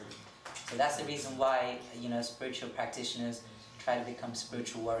warriors. So that's the reason why, you know, spiritual practitioners try to become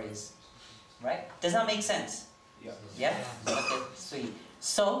spiritual warriors. Right? Does that make sense? Yeah. Yeah? Okay, sweet.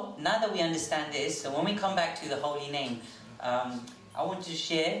 So, now that we understand this, so when we come back to the holy name, I want to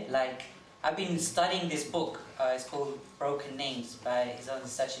share, like, I've been studying this book. It's called Broken Names by His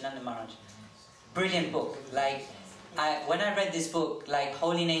Holiness Sachinanda Maharaj. Brilliant book. Like, when I read this book, like,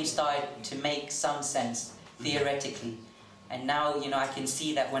 holy names started to make some sense, theoretically. And now, you know, I can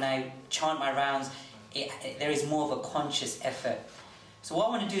see that when I chant my rounds, there is more of a conscious effort. So what I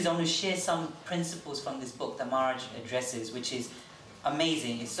want to do is I want to share some principles from this book that Maharaj addresses, which is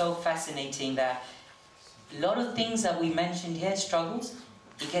amazing. It's so fascinating that a lot of things that we mentioned here, struggles,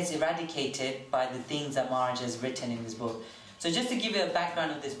 it gets eradicated by the things that Maharaj has written in this book. So just to give you a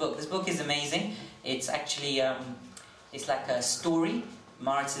background of this book is amazing. It's actually, it's like a story.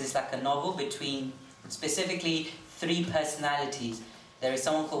 Maharaj says it's like a novel between specifically three personalities. There is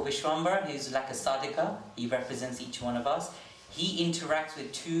someone called Vishwambara, who's like a sadhaka. He represents each one of us. He interacts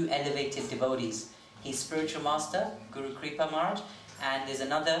with two elevated devotees. His spiritual master, Guru Kripa Maharaj, and there's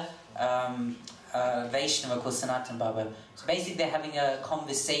another Vaishnava called Sanatan Baba. So basically they're having a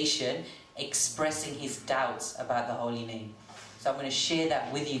conversation expressing his doubts about the holy name. So I'm going to share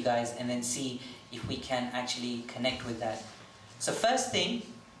that with you guys and then see if we can actually connect with that. So first thing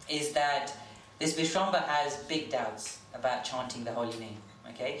is that this Vishwambara has big doubts about chanting the holy name.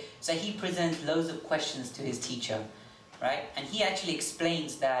 Okay? So he presents loads of questions to his teacher. Right? And he actually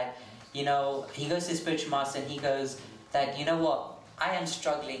explains that, you know, he goes to his spiritual master and he goes that, you know what, I am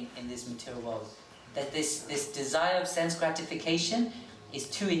struggling in this material world. That this desire of sense gratification is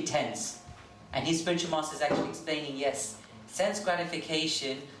too intense. And his spiritual master is actually explaining, yes, sense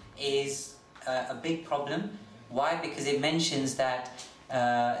gratification is a big problem. Why? Because it mentions that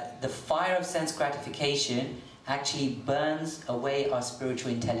the fire of sense gratification actually burns away our spiritual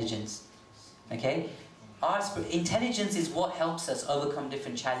intelligence. Okay? Our intelligence is what helps us overcome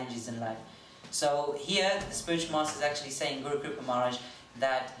different challenges in life. So here, the spiritual master is actually saying, Guru Kripa Maharaj,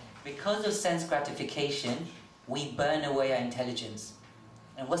 that because of sense gratification, we burn away our intelligence.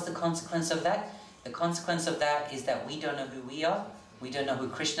 And what's the consequence of that? The consequence of that is that we don't know who we are, we don't know who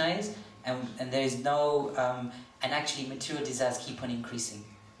Krishna is, and there is no, and actually material desires keep on increasing.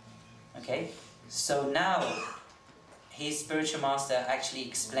 Okay? So now, his spiritual master actually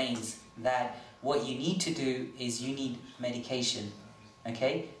explains that what you need to do is you need medication,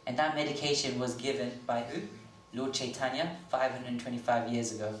 okay? And that medication was given by who? Lord Chaitanya, 525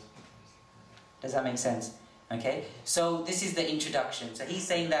 years ago. Does that make sense? Okay, so this is the introduction. So he's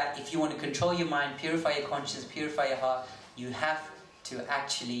saying that if you want to control your mind, purify your conscience, purify your heart, you have to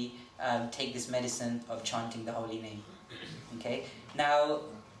actually take this medicine of chanting the holy name. Okay, now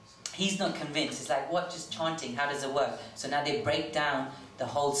he's not convinced. It's like, what, just chanting, how does it work? So now they break down the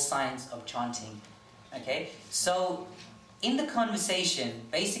whole science of chanting. Okay, so in the conversation,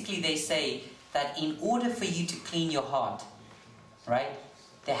 basically they say that in order for you to clean your heart, right,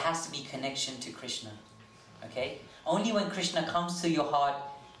 there has to be connection to Krishna. Okay, only when Krishna comes to your heart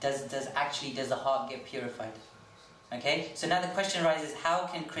does the heart get purified. Okay, so now the question arises: how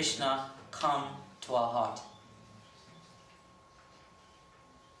can Krishna come to our heart?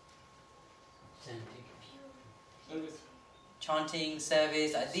 Chanting,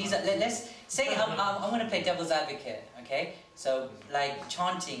 service. These are. Let's say I'm going to play devil's advocate. Okay, so like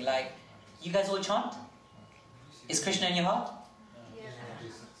chanting, like you guys all chant. Is Krishna in your heart?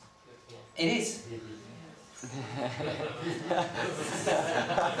 It is. Right?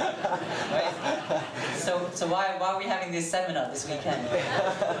 So why are we having this seminar this weekend?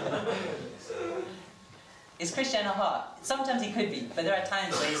 Is Krishna in our heart? Sometimes he could be, but there are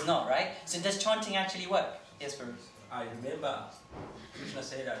times where he's not, right? So does chanting actually work? Yes, Prabhu. I remember Krishna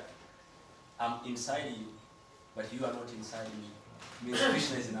said that I'm inside you, but you are not inside me. Means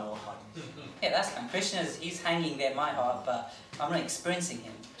Krishna is in our heart. Yeah, that's fine. Krishna he's hanging there in my heart, but I'm not experiencing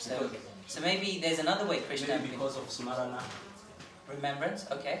him. So maybe there's another way Krishna... Maybe because of smarana. Remembrance,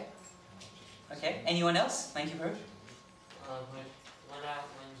 okay. Okay, anyone else? Thank you, Prabhu. When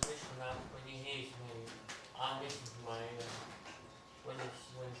Krishna, when he hears me, I listen to my... when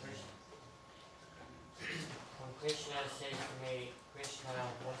Krishna says to me, Krishna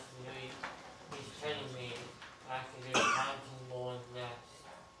wants to do it, he's telling me I have to do counting more and less.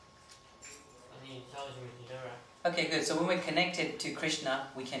 And he tells me to do it. Okay, good. So when we're connected to Krishna,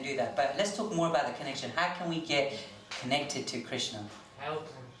 we can do that. But let's talk more about the connection. How can we get connected to Krishna? Help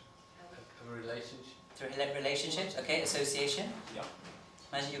him. A relationship. Through relationships, okay, association. Yeah.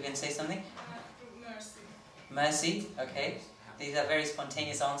 Imagine you can say something. Mercy. Mercy, okay. These are very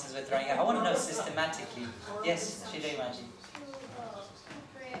spontaneous answers we're throwing out. I want to know systematically. Yes, Shidei Maji.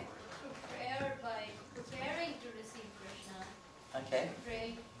 Prayer by preparing to receive Krishna. Okay.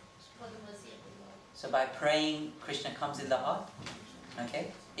 Pray for the mercy of the Lord. So by praying, Krishna comes in the heart.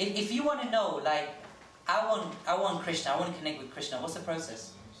 Okay. If you want to know, like, I want Krishna, I want to connect with Krishna, what's the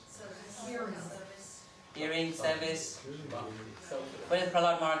process? Service. Hearing, service. What did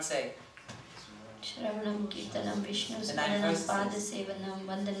Prahlad Maharaj say? Shravanam Kirtanam Vishnu Smaranam Padasevanam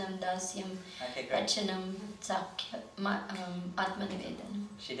Vandanam Dasyam Achanam Sakya Atmanivedanam.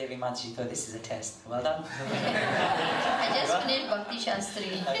 Shridevi Mataji thought this is a test. Well done. I just finished Bhakti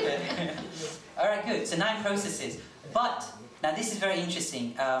Shastri. Okay. Alright, good. So 9 processes. But, now this is very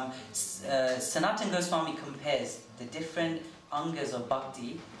interesting. Sanatana Goswami compares the different angas of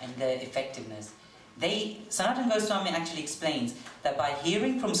bhakti and their effectiveness. Sanatana Goswami actually explains that by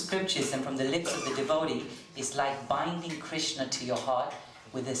hearing from scriptures and from the lips of the devotee is like binding Krishna to your heart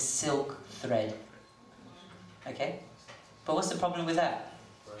with a silk thread. Okay? But what's the problem with that?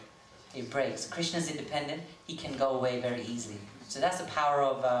 It breaks. Krishna's independent, he can go away very easily. So that's the power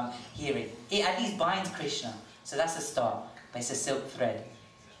of hearing. It at least binds Krishna. So that's a start. But it's a silk thread.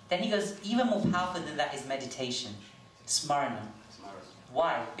 Then he goes, even more powerful than that is meditation. Smarana.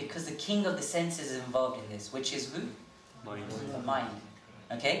 Why? Because the king of the senses is involved in this, which is who? Mind. The mind.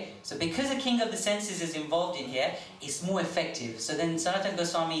 Okay? So because the king of the senses is involved in here, it's more effective. So then Sanatana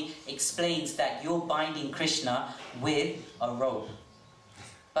Goswami explains that you're binding Krishna with a rope.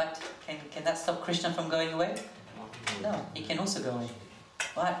 But can that stop Krishna from going away? No, he can also go away.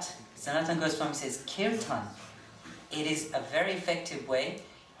 But Sanatana Goswami says, Kirtan, it is a very effective way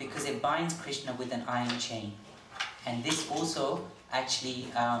because it binds Krishna with an iron chain. And this also actually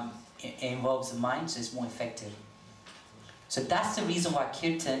involves the mind, so it's more effective. So that's the reason why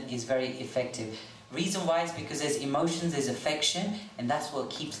Kirtan is very effective. Reason why is because there's emotions, there's affection, and that's what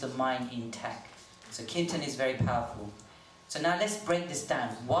keeps the mind intact. So Kirtan is very powerful. So now let's break this down.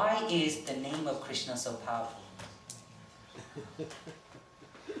 Why is the name of Krishna so powerful?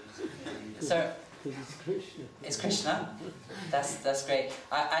 So it's Krishna. It's Krishna. That's great.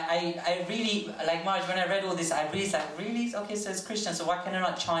 I really, like Marge, when I read all this, I really said, really? Okay, so it's Krishna, so why can I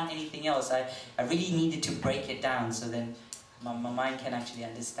not chant anything else? I really needed to break it down so then my mind can actually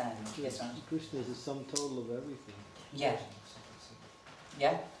understand. Yes, Raj? Krishna is the sum total of everything. Yeah.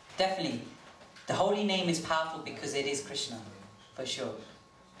 Yeah, definitely. The holy name is powerful because it is Krishna, for sure.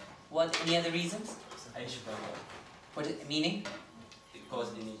 What, any other reasons? What is meaning?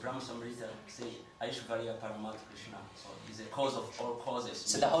 Because in Brahma Samrita, say Aishvarya Paramat Krishna. So he's the cause of all causes.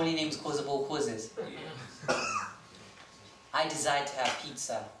 So the holy name is cause of all causes. Yeah. I desire to have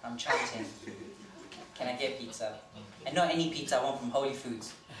pizza. I'm chanting. Can I get pizza? And not any pizza, I want from Holy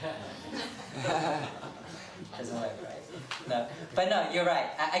Foods. Doesn't work, right? No. But no, you're right.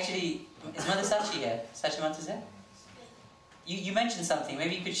 Actually, is Mother Sachi here? Sachi Mata's here? You mentioned something.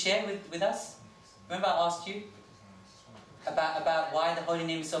 Maybe you could share with us? Remember I asked you about why the holy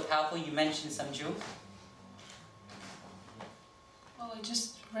name is so powerful? You mentioned some jewel. Well, I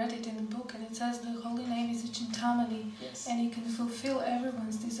just read it in the book, and it says the holy name is a Chintamani, and it can fulfill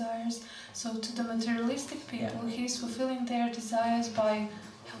everyone's desires. So to the materialistic people, he's fulfilling their desires by,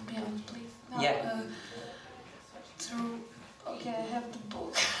 help me out please. Now, through, okay, I have the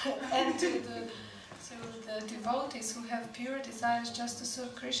book, and to the devotees who have pure desires just to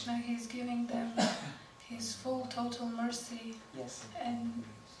serve Krishna, he's giving them his full total mercy and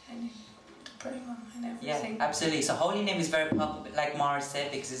the prema and everything. Yeah, absolutely. So holy name is very powerful, like Maharaj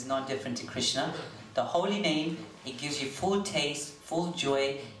said, because it's not different to Krishna. The holy name, it gives you full taste, full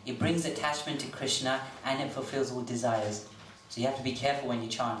joy, it brings attachment to Krishna, and it fulfills all desires. So you have to be careful when you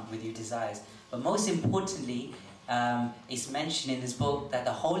chant with your desires. But most importantly, it's mentioned in this book that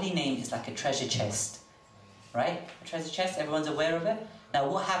the holy name is like a treasure chest. Right? A treasure chest, everyone's aware of it? Now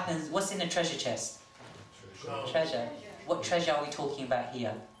what happens, what's in a treasure chest? Treasure. What treasure are we talking about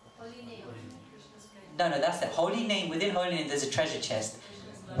here? Holy name. No, that's the holy name. Within holy name there's a treasure chest.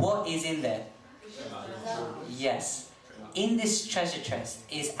 What is in there? Yes. In this treasure chest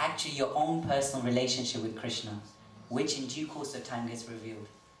is actually your own personal relationship with Krishna, which in due course of time gets revealed.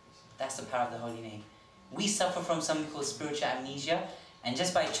 That's the power of the holy name. We suffer from something called spiritual amnesia, and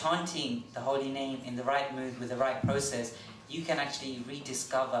just by chanting the holy name in the right mood with the right process, you can actually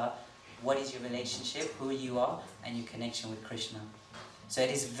rediscover what is your relationship, who you are, and your connection with Krishna. So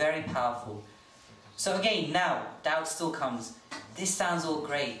it is very powerful. So again, now, doubt still comes. This sounds all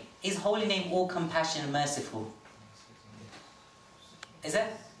great. Is holy name all compassionate and merciful? Is it?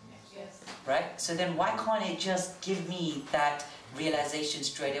 Yes. Right? So then why can't it just give me that realization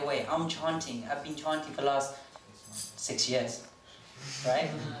straight away? I'm chanting. I've been chanting for the last 6 years. Right?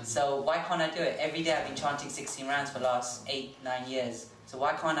 So why can't I do it? Every day I've been chanting 16 rounds for the last 8, 9 years. So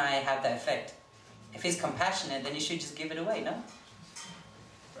why can't I have that effect? If it's compassionate, then you should just give it away, no?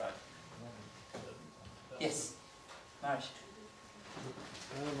 Right. Yes. Maharaj.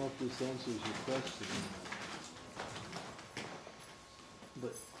 I don't know if this answers your question.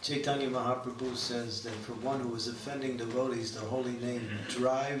 But Chaitanya Mahaprabhu says that for one who is offending devotees, the holy name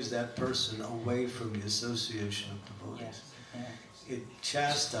drives that person away from the association of devotees. It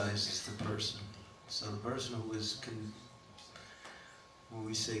chastises the person. So the person who is, when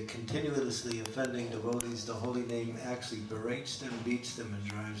we say continuously offending devotees, the holy name actually berates them, beats them, and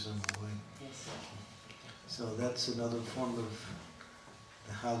drives them away. So that's another form of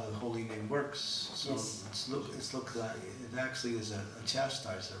how the holy name works. So it's looked at, it actually is a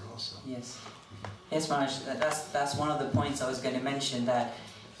chastiser also. Yes. Yes, Maharaj, that's one of the points I was going to mention, that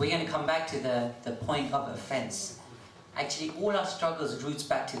we're going to come back to the point of offense. Actually, all our struggles roots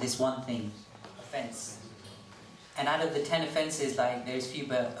back to this one thing, offense. And out of the 10 offenses, like there's few,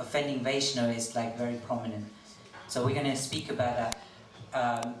 but offending Vaishnava is like very prominent. So we're going to speak about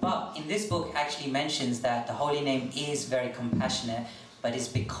that. But in this book actually mentions that the holy name is very compassionate, but it's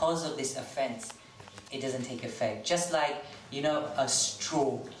because of this offense, it doesn't take effect. Just like, you know, a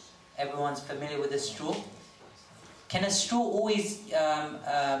straw. Everyone's familiar with a straw? Can a straw always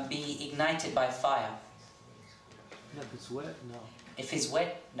be ignited by fire? If it's wet, no. If it's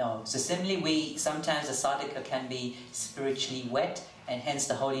wet, no. So similarly, sometimes a sadhaka can be spiritually wet, and hence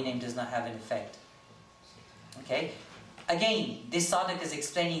the holy name does not have an effect. Okay? Again, this sadhaka is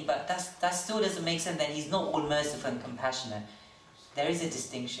explaining, but that still doesn't make sense, that he's not all merciful and compassionate. There is a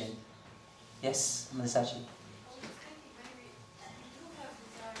distinction. Yes, Masachi?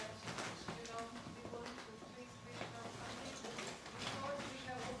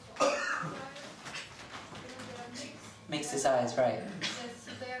 Mixed desires, right. Yes,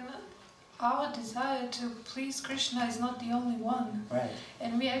 our desire to please Krishna is not the only one. Right.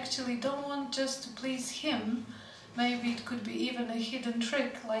 And we actually don't want just to please him. Maybe it could be even a hidden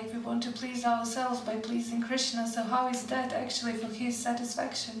trick, like we want to please ourselves by pleasing Krishna. So how is that actually for his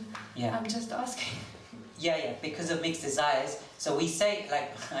satisfaction? Yeah. I'm just asking. Yeah, because of mixed desires. So we say,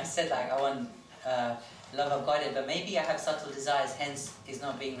 like I said, like I want love of God, but maybe I have subtle desires, hence it's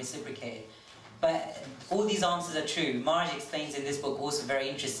not being reciprocated. But all these answers are true. Maharaj explains in this book also very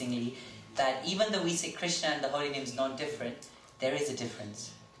interestingly that even though we say Krishna and the holy name is not different, there is a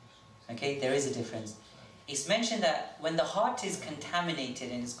difference. Okay, there is a difference. It's mentioned that when the heart is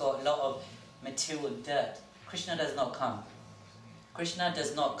contaminated and it's got a lot of material dirt, Krishna does not come. Krishna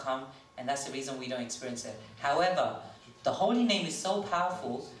does not come, and that's the reason we don't experience it. However, the holy name is so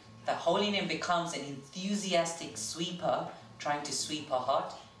powerful that holy name becomes an enthusiastic sweeper trying to sweep our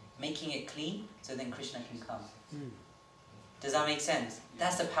heart, making it clean, so then Krishna can come. Does that make sense?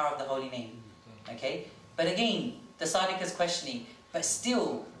 That's the power of the holy name. Okay? But again, the sadhaka is questioning, but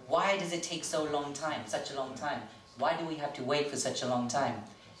still, why does it take so long time, such a long time? Why do we have to wait for such a long time?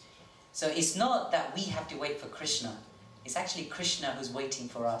 So it's not that we have to wait for Krishna. It's actually Krishna who's waiting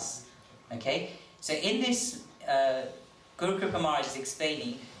for us. Okay? So in this, Guru Kripa Maharaj is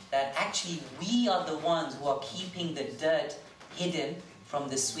explaining that actually we are the ones who are keeping the dirt hidden from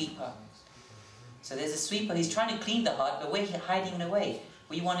the sweeper. So there's a sweeper, he's trying to clean the heart, but we're hiding it away.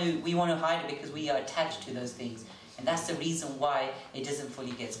 We want to hide it because we are attached to those things. And that's the reason why it doesn't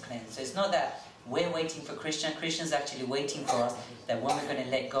fully get cleansed. So it's not that we're waiting for Krishna. Krishna's actually waiting for us, that when we're going to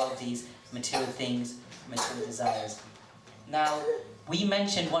let go of these material things, material desires. Now, we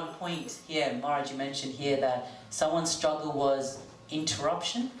mentioned one point here, Maharaj, you mentioned here that someone's struggle was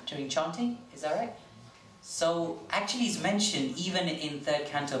interruption during chanting. Is that right? So actually it's mentioned even in 3rd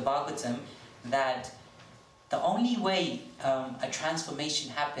canto of Bhagavatam that the only way a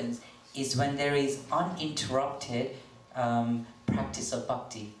transformation happens is when there is uninterrupted practice of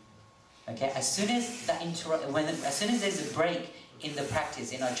bhakti. Okay, as soon as there's a break in the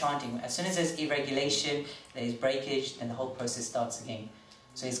practice, in our chanting, as soon as there's irregulation, there is breakage, then the whole process starts again.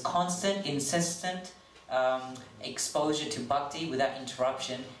 So it's constant, insistent exposure to bhakti without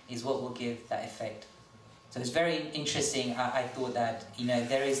interruption is what will give that effect. So it's very interesting. I thought that,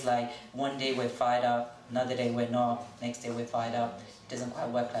 there is like one day we're fired up, another day we're not, next day we're fired up. It doesn't quite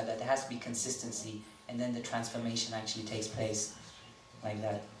work like that. There has to be consistency, and then the transformation actually takes place like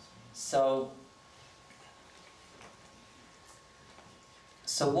that. So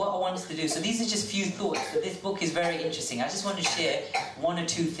what I wanted to do, so these are just few thoughts. So this book is very interesting. I just want to share one or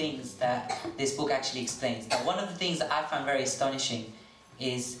two things that this book actually explains. Now, one of the things that I find very astonishing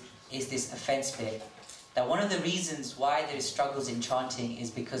is this offense bit. That one of the reasons why there is struggles in chanting is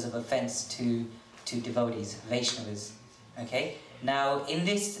because of offense to devotees, Vaishnavas. Okay? Now, in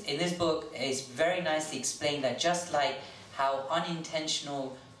this book, it's very nicely explained that just like how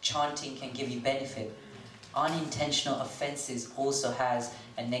unintentional chanting can give you benefit, unintentional offenses also has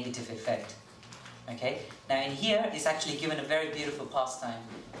a negative effect. Okay? Now in here, it's actually given a very beautiful pastime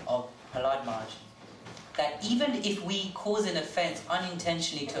of Prahlad Maharaj. That even if we cause an offense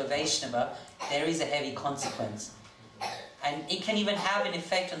unintentionally to a Vaishnava, there is a heavy consequence. And it can even have an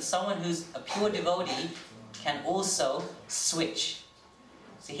effect on someone who's a pure devotee, can also switch.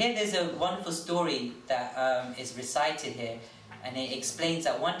 So here there's a wonderful story that is recited here, and it explains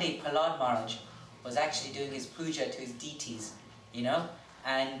that one day Prahlad Maharaj was actually doing his puja to his deities,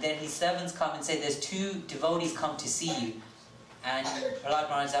 and then his servants come and say, there's 2 devotees come to see you. And Prahlad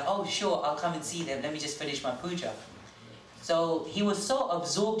Maharaj is like, oh sure, I'll come and see them, let me just finish my puja. So he was so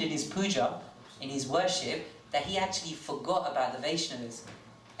absorbed in his puja, in his worship, that he actually forgot about the Vaishnavas.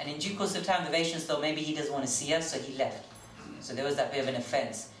 And in due course of time, the Vaishnavas thought maybe he doesn't want to see us, so he left. So there was that bit of an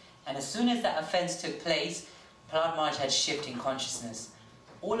offense. And as soon as that offense took place, Prahlad Maharaj had shift in consciousness.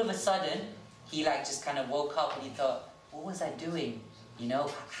 All of a sudden, he just kind of woke up and he thought, what was I doing?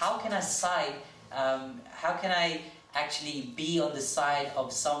 How can I side, how can I actually be on the side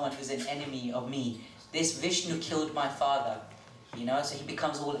of someone who's an enemy of me? This Vishnu killed my father, so he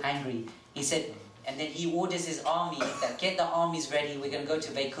becomes all angry. He said, and then he orders his army that get the armies ready, we're going to go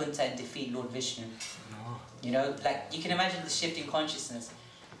to Vaikuntha and defeat Lord Vishnu. You can imagine the shift in consciousness.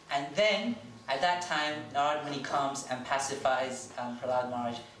 And then, at that time, Narad Muni comes and pacifies Prahlad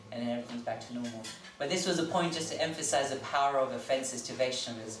Maharaj, and then everything's back to normal. But this was a point just to emphasize the power of offenses to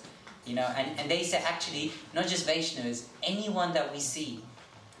Vaishnavas. And they say actually, not just Vaishnavas, anyone that we see,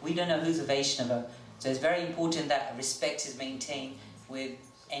 we don't know who's a Vaishnava. So it's very important that respect is maintained with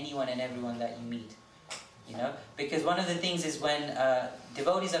anyone and everyone that you meet. Because one of the things is when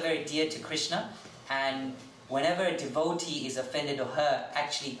devotees are very dear to Krishna, and whenever a devotee is offended or hurt,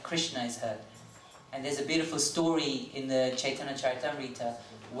 actually Krishna is hurt. And there's a beautiful story in the Chaitanya Charitamrita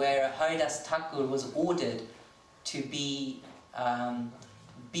where Haridas Thakur was ordered to be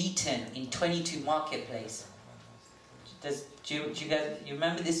beaten in 22 marketplace. Do you guys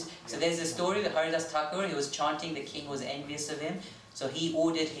remember this? So there's a story with Haridas Thakur. He was chanting, the king was envious of him, so he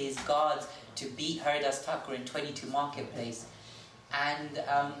ordered his guards to beat Haridas Thakur in 22 marketplace. And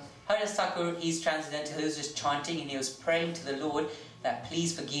Haridas Thakur, he's transcendental, he was just chanting and he was praying to the Lord that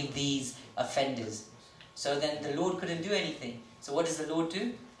please forgive these offenders. So then the Lord couldn't do anything. So what does the Lord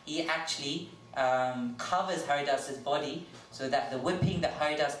do? He actually covers Haridas's body so that the whipping that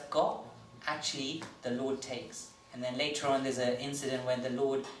Haridas got, actually the Lord takes. And then later on there's an incident when the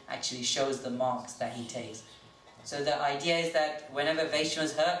Lord actually shows the marks that he takes. So the idea is that whenever Vaishnava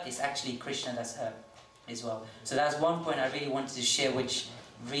is hurt, it's actually Krishna that's hurt as well. So that's one point I really wanted to share, which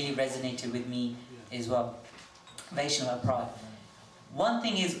really resonated with me as well. Vaishnava pride. One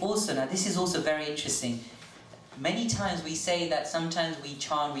thing is also, now this is also very interesting. Many times we say that sometimes we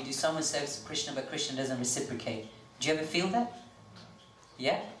chant, we do someone says Krishna, but Krishna doesn't reciprocate. Do you ever feel that?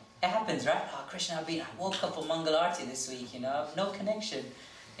 Yeah? It happens, right? Oh, Krishna, I woke up for Mangalarti this week, no connection.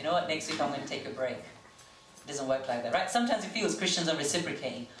 You know what, next week I'm going to take a break. It doesn't work like that, right? Sometimes it feels Christians are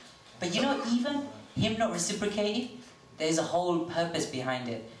reciprocating. But even him not reciprocating, there's a whole purpose behind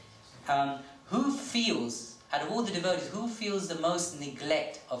it. Who feels, out of all the devotees, who feels the most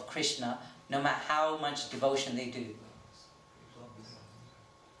neglect of Krishna, no matter how much devotion they do?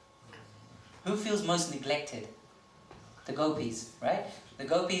 Who feels most neglected? The gopis, right? The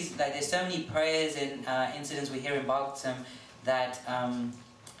gopis, like, there's so many prayers and incidents we hear in Bhagavatam that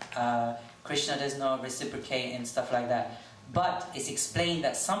Krishna does not reciprocate and stuff like that. But it's explained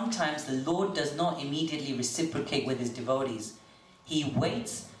that sometimes the Lord does not immediately reciprocate with his devotees. He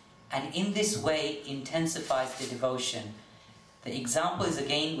waits, and in this way intensifies the devotion. The example is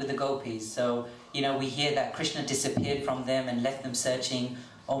again with the gopis. So, we hear that Krishna disappeared from them and left them searching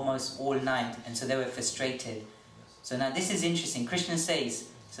almost all night, and so they were frustrated. So now this is interesting. Krishna says,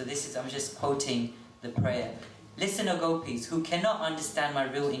 so this is, I'm just quoting the prayer. Listen, O gopis, who cannot understand my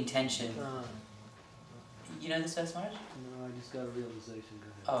real intention. You know this verse, Maharaj? No, I just got a realization. Go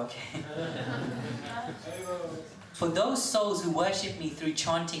Oh, ahead. okay. For those souls who worship me through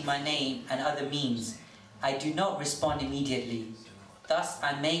chanting my name and other means, I do not respond immediately. Thus,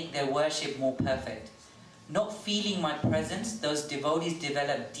 I make their worship more perfect. Not feeling my presence, those devotees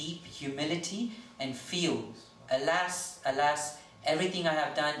develop deep humility and feel, alas, alas, everything I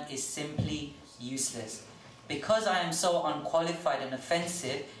have done is simply useless. Because I am so unqualified and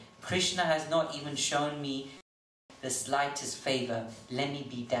offensive, Krishna has not even shown me the slightest favor. Let me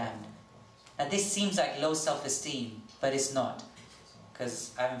be damned. Now this seems like low self-esteem, but it's not.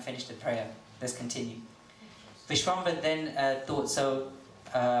 Because I haven't finished the prayer. Let's continue. Vishwambara then thought, so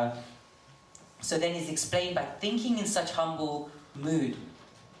then it's explained by thinking in such humble mood,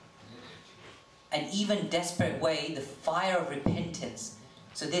 an even desperate way, the fire of repentance.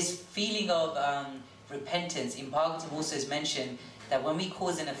 So this feeling of repentance, in Bhagavatam also is mentioned that when we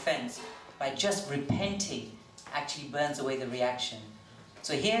cause an offense, by just repenting, actually burns away the reaction.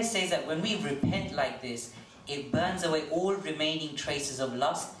 So here it says that when we repent like this, it burns away all remaining traces of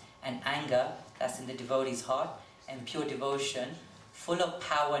lust and anger that's in the devotee's heart, and pure devotion, full of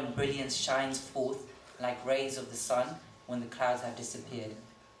power and brilliance, shines forth like rays of the sun when the clouds have disappeared.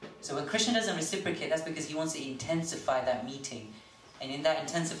 So when Krishna doesn't reciprocate, that's because he wants to intensify that meeting. And in that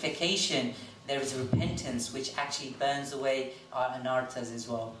intensification, there is repentance which actually burns away our anarthas as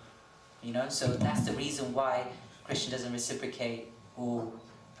well. So that's the reason why Krishna doesn't reciprocate, or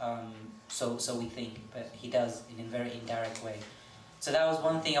so we think, but he does in a very indirect way. So that was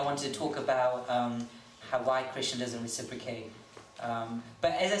one thing I wanted to talk about, why Krishna doesn't reciprocate.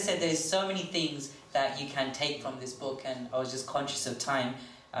 But as I said, there's so many things that you can take from this book, and I was just conscious of time.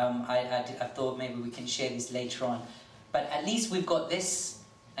 I thought maybe we can share this later on. But at least we've got this,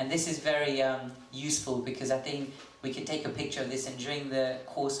 and this is very useful, because I think we can take a picture of this, and during the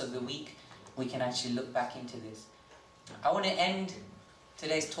course of the week, we can actually look back into this. I want to end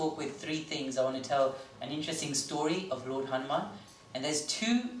today's talk with 3 things. I want to tell an interesting story of Lord Hanuman, and there's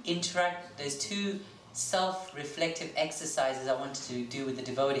two self-reflective exercises I wanted to do with the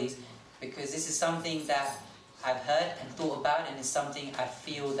devotees, because this is something that I've heard and thought about, and it's something I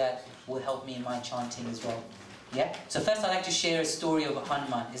feel that will help me in my chanting as well. Yeah? So first I'd like to share a story of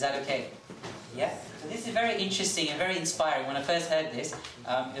Hanuman. Is that okay? Yeah? So this is very interesting and very inspiring. When I first heard this,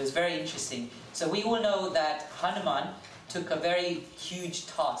 it was very interesting. So we all know that Hanuman took a very huge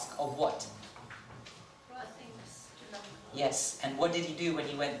task of what? Yes. And what did he do when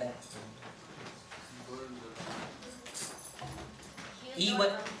he went there? He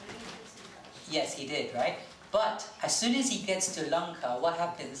went... Yes, he did, right? But as soon as he gets to Lanka, what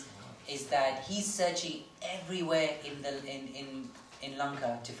happens is that he's searching everywhere in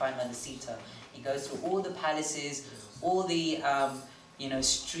Lanka to find Mother Sita. He goes through all the palaces, all the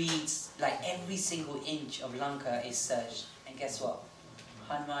streets, like every single inch of Lanka is searched. And guess what?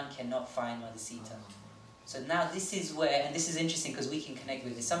 Hanuman cannot find Mother Sita. So now this is where, and this is interesting because we can connect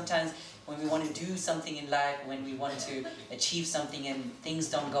with this. Sometimes when we want to do something in life, when we want to achieve something and things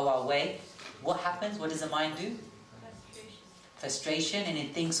don't go our way, what happens? What does the mind do? Frustration, and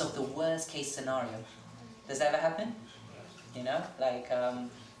it thinks of the worst case scenario. Does that ever happen?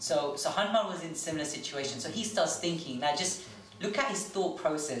 So Hanuman was in a similar situation. So he starts thinking. Now just look at his thought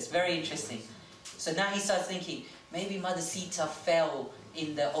process. Very interesting. So now he starts thinking, maybe Mother Sita fell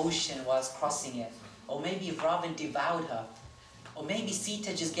in the ocean whilst crossing it. Or maybe Ravan devoured her. Or maybe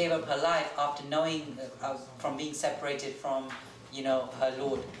Sita just gave up her life after knowing, from being separated from, you know, her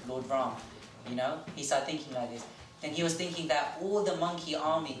Lord Ram. You know, he started thinking like this. Then he was thinking that all the monkey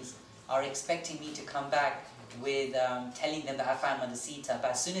armies are expecting me to come back with telling them that I found Mother Sita.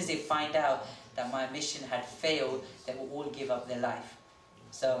 But as soon as they find out that my mission had failed, they will all give up their life.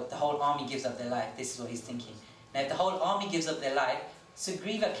 So the whole army gives up their life. This is what he's thinking. Now if the whole army gives up their life,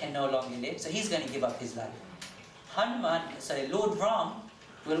 Sugriva can no longer live, so he's going to give up his life. Lord Ram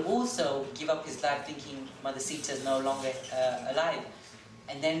will also give up his life thinking Mother Sita is no longer alive.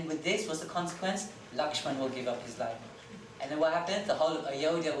 And then with this, what's the consequence? Lakshman will give up his life. And then what happens? The whole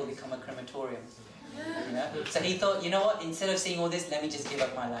Ayodhya will become a crematorium. You know? So he thought, you know what, instead of seeing all this, let me just give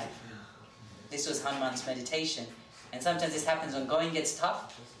up my life. This was Hanuman's meditation. And sometimes this happens when going gets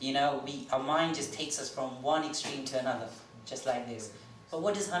tough, you know, our mind just takes us from one extreme to another, just like this. But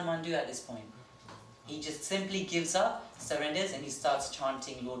what does Hanuman do at this point? He just simply gives up, surrenders, and he starts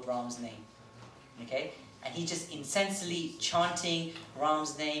chanting Lord Ram's name. Okay? And he just incessantly chanting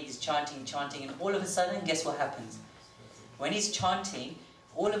Ram's name, he's chanting, and all of a sudden, guess what happens? When he's chanting,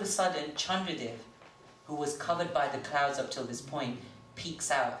 all of a sudden, Chandradev, who was covered by the clouds up till this point,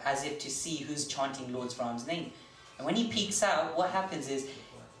 peeks out as if to see who's chanting Lord Ram's name. And when he peeks out, what happens is,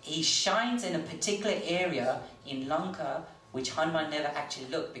 he shines in a particular area in Lanka, which Hanuman never actually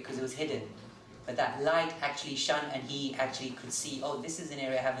looked because it was hidden. But that light actually shone and he actually could see, oh, this is an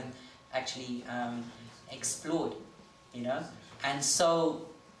area I haven't actually explored, you know. And so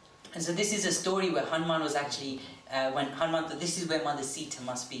this is a story where Hanuman was actually, when Hanuman thought, this is where Mother Sita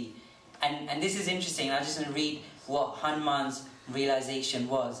must be. And this is interesting. I'm just going to read what Hanuman's realization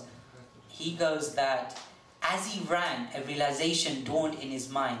was. He goes that, as he ran, a realization dawned in his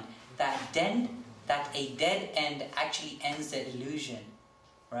mind that a dead end actually ends the illusion.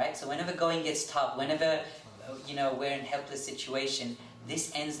 Right? So whenever going gets tough, whenever you know, we're in a helpless situation,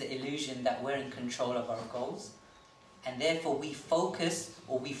 this ends the illusion that we're in control of our goals. And therefore we focus,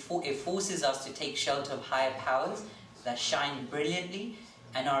 or it forces us to take shelter of higher powers that shine brilliantly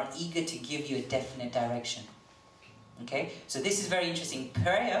and are eager to give you a definite direction. Okay? So this is very interesting.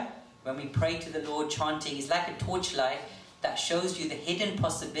 Prayer, when we pray to the Lord, chanting, is like a torchlight that shows you the hidden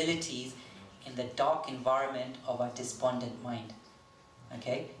possibilities in the dark environment of our despondent mind.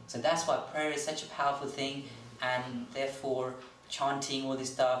 Okay? So that's why prayer is such a powerful thing, and therefore chanting, all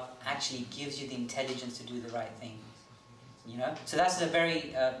this stuff, actually gives you the intelligence to do the right thing. You know? So that's a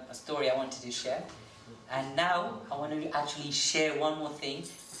very a story I wanted to share. And now I want to actually share one more thing,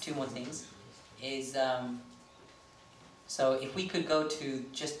 two more things. Is so if we could go to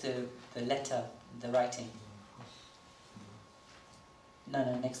just the letter, the writing.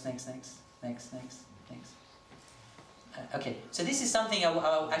 No, next. Okay, so this is something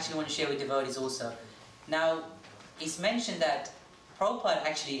I actually want to share with devotees also. Now, it's mentioned that Prabhupada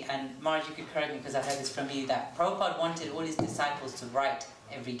actually, and Maharaj, you could correct me because I heard this from you, that Prabhupada wanted all his disciples to write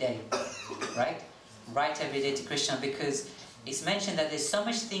every day, right? Write every day to Krishna, because it's mentioned that there's so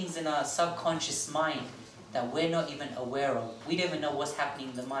much things in our subconscious mind that we're not even aware of. We don't even know what's happening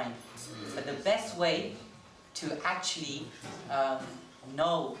in the mind. But the best way to actually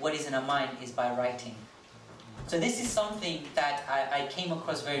know what is in our mind is by writing. So this is something that I came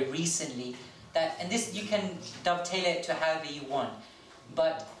across very recently, and this you can dovetail it to however you want.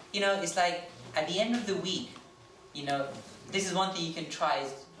 But, you know, it's like at the end of the week, you know, this is one thing you can try,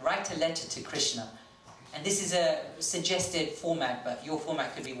 is write a letter to Krishna. And this is a suggested format, but your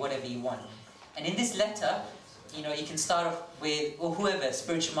format could be whatever you want. And in this letter, you know, you can start off with, or whoever,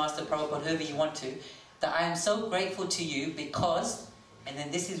 Spiritual Master, Prabhupada, whoever you want to, that I am so grateful to you because, and then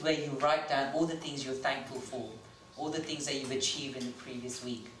this is where you write down all the things you're thankful for, all the things that you've achieved in the previous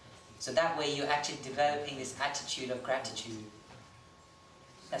week. So that way you're actually developing this attitude of gratitude.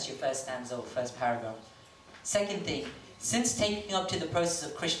 That's your first stanza or first paragraph. Second thing, since taking up to the process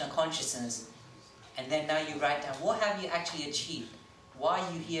of Krishna consciousness, and then now you write down, what have you actually achieved? Why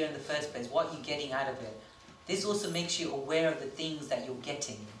are you here in the first place? What are you getting out of it? This also makes you aware of the things that you're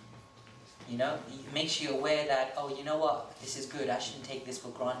getting. You know, it makes you aware that, oh, you know what, this is good, I shouldn't take this for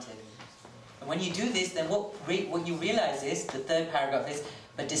granted. And when you do this, then what you realize is, the third paragraph is,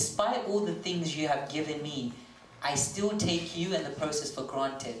 but despite all the things you have given me, I still take you and the process for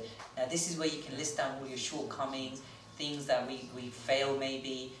granted. Now this is where you can list down all your shortcomings, things that we fail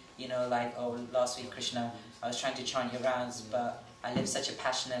maybe, you know, like, oh, last week, Krishna, I was trying to chant your rounds, but I lived such a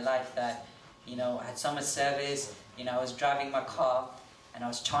passionate life that, you know, I had so much service, you know, I was driving my car, and I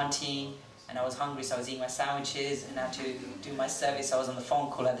was chanting, and I was hungry, so I was eating my sandwiches, and I had to do my service, I was on the phone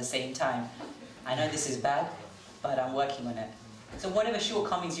call at the same time. I know this is bad, but I'm working on it. So whatever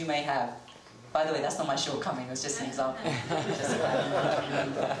shortcomings you may have, by the way, that's not my shortcoming, it was just an example.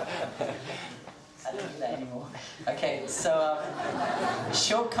 I don't do that anymore. Okay, so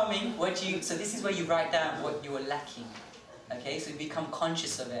shortcoming, so this is where you write down what you are lacking. Okay, so you become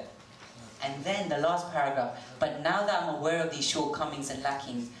conscious of it. And then the last paragraph, but now that I'm aware of these shortcomings and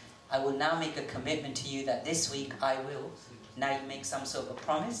lackings, I will now make a commitment to you that this week I will. Now you make some sort of a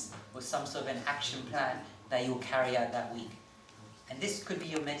promise or some sort of an action plan that you'll carry out that week. And this could be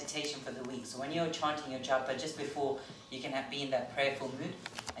your meditation for the week. So when you're chanting your japa, just before, you can be in that prayerful mood,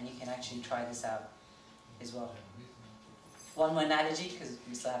 and you can actually try this out as well. One more analogy, because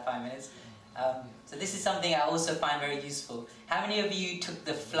we still have 5 minutes. So this is something I also find very useful. How many of you took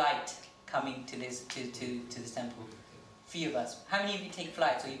the flight coming to this to this temple? Few of us. How many of you take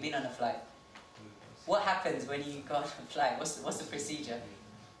flights, or you've been on a flight? What happens when you go on a flight? What's the procedure?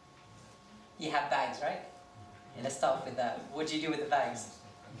 You have bags, right? Yeah, let's start off with that. What do you do with the bags?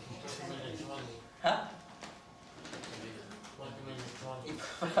 Huh?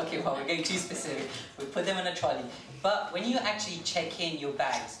 Okay, well, we're getting too specific. We put them in a trolley. But when you actually check in your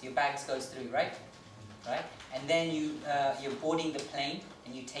bags goes through, right? Right? And then you're boarding the plane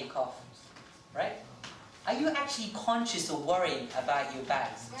and you take off, right? Are you actually conscious or worrying about your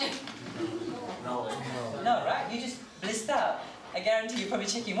bags? No. No, right? You just blissed out. I guarantee you're probably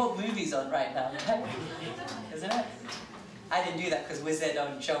checking what movie's on right now, right? Isn't it? I didn't do that because Wizard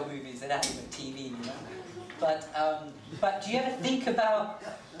don't show movies, they don't even TV, you know. But do you ever think about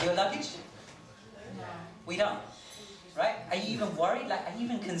your luggage? No. We don't, right? Are you even worried? Like, are you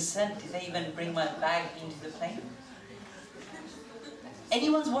even concerned? Did they even bring my bag into the plane?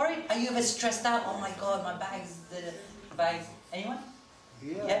 Anyone's worried? Are you ever stressed out? Oh my God, my bags, the bags. Anyone?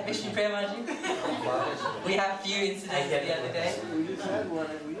 Yeah, Vishnu Premaji? We had a few incidents the other day. We just had one.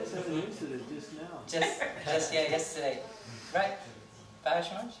 We just had an incident just now. Just yesterday. Right?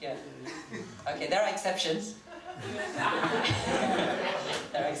 Bhavashmaj? Yeah. Okay, there are exceptions.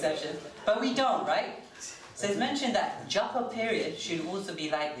 There are exceptions. But we don't, right? So it's mentioned that japa period should also be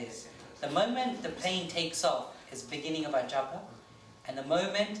like this. The moment the plane takes off is the beginning of our japa, and the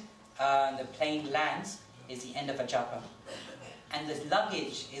moment the plane lands is the end of our japa. And the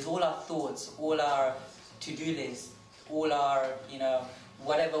luggage is all our thoughts, all our to-do lists, all our,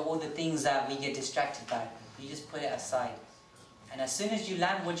 whatever, all the things that we get distracted by. You just put it aside. And as soon as you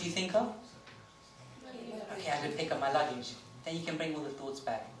land, what do you think of? Okay, I could pick up my luggage. Then you can bring all the thoughts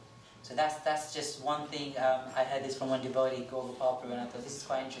back. So that's just one thing. I heard this from one devotee, Gaura Prabhu, and I thought this is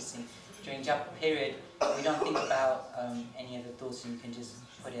quite interesting. During japa period, we don't think about any of the thoughts, and you can just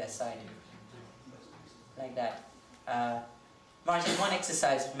put it aside. Like that. Marge, there's one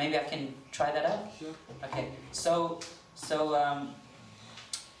exercise. Maybe I can try that out? Sure. Okay. So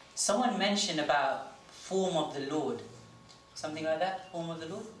someone mentioned about form of the Lord. Something like that? Form of the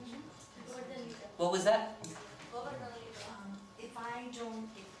Lord? What was that? If I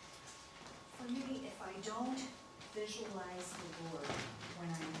don't visualize the Lord when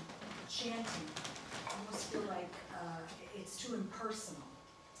I'm chanting, I almost feel like it's too impersonal.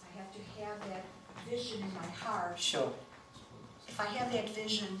 I have to have that vision in my heart. Sure. If I have that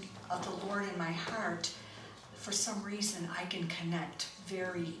vision of the Lord in my heart, for some reason I can connect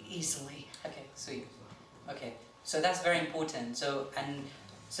very easily. Okay, sweet. Okay, so that's very important.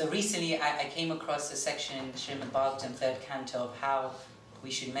 So recently I came across a section in Srimad Bhagavatam 3rd canto of how we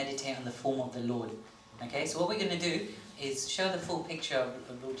should meditate on the form of the Lord. Okay, so what we're going to do is show the full picture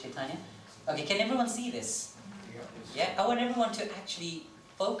of Lord Chaitanya. Okay, can everyone see this? Yeah, I want everyone to actually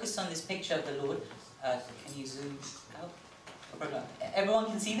focus on this picture of the Lord. Can you zoom out? Everyone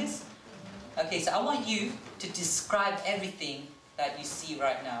can see this? Okay, so I want you to describe everything that you see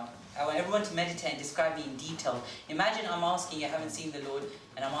right now. I want everyone to meditate and describe me in detail. Imagine I'm asking you, I haven't seen the Lord,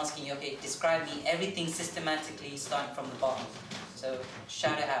 and I'm asking you, okay, describe me everything systematically starting from the bottom. So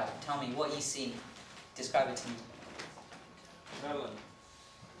shout it out. Tell me what you see. Describe it to me.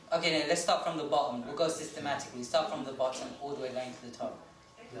 Okay, now let's start from the bottom. We'll go systematically. Start from the bottom all the way down to the top.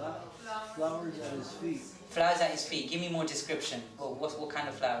 Flowers at his feet. Flowers at his feet. Give me more description. What kind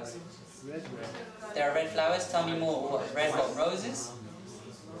of flowers? Red. There are red flowers. Tell me more. What? Red what? Roses?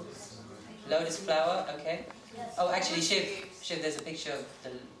 Lotus flower. Okay. Oh, actually, Shiv, there's a picture of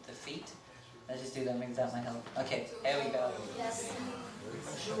the feet. Let's just do that. Maybe that might help. Okay, here we go.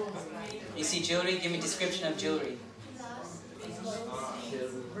 You see jewelry? Give me a description of jewelry.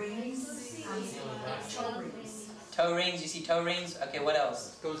 Toe rings. You see toe rings? Okay, what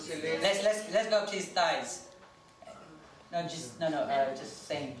else? Let's go up to his thighs. No, just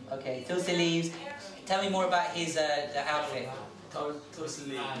saying. Okay, tulsi leaves. Tell me more about his the outfit.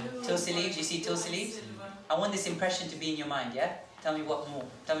 Tulsi leaves. Tulsi leaves, you see Tulsi leaves? I want this impression to be in your mind, yeah? Tell me what more.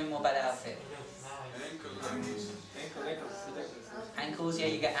 Tell me more about the outfit. Ankles, yeah,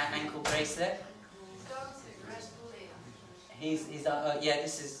 you get an ankle bracelet. He's yeah,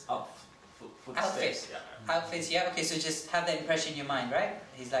 this is outfit. Outfits, yeah, okay, so just have that impression in your mind, right?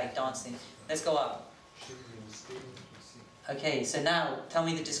 He's like dancing. Let's go up. Okay, so now tell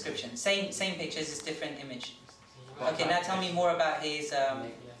me the description. Same pictures, just different image. Okay, now tell me more about his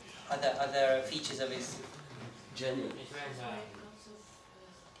other features of his journey.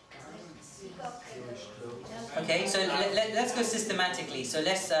 Okay, so let's go systematically. So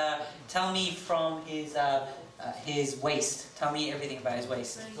let's tell me from his waist. Tell me everything about his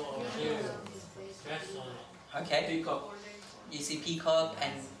waist. Okay. Peacock. You see peacock,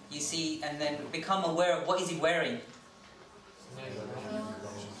 and you see, and then become aware of what is he wearing.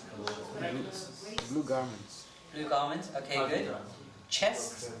 Blue garments. Blue garments. Okay, good.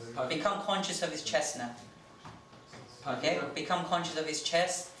 Chest. Become conscious of his chest now. Okay. Become conscious of his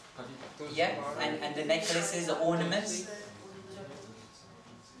chest. Yeah, and the necklaces, the ornaments.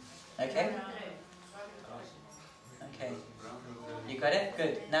 Okay. Okay. You got it?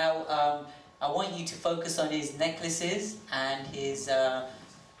 Good. Now, I want you to focus on his necklaces and his,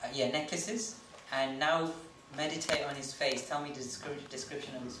 necklaces. And now meditate on his face. Tell me the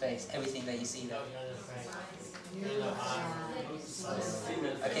description of his face. Everything that you see there.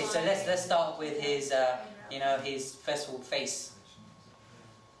 Okay, so let's start with his, his first of all, face.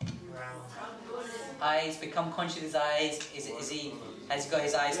 Eyes, become conscious of his eyes. Has he got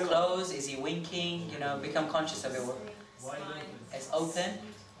his eyes closed? Is he winking? Become conscious of it. It's open.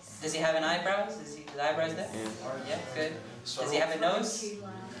 Does he have an eyebrows? His eyebrows there? Yeah, good. Does he have a nose?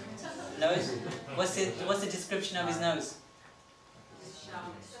 Nose? What's the description of his nose?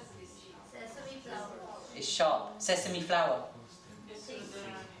 It's sharp. Sesame flower.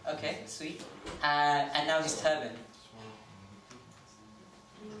 Okay, sweet. And now his turban.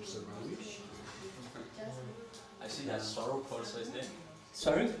 I see that sorrow also is there.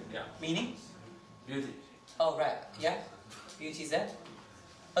 Sorrow? Yeah. Meaning? Beauty. Oh, right. Yeah? Beauty is there?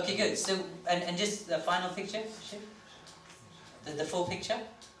 Okay, good. So, and just the final picture? The full picture?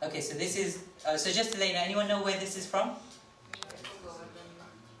 Okay, so this is... so just to let you know, anyone know where this is from?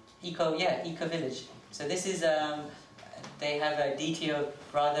 Eco Village. So this is... they have a deity of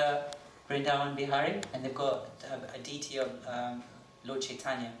Radha Vrindavan Bihari, and they've got a deity of Lord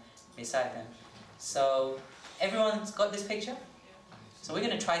Chaitanya beside them. So, everyone's got this picture? So we're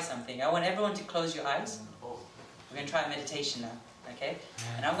going to try something. I want everyone to close your eyes. We're going to try a meditation now, okay?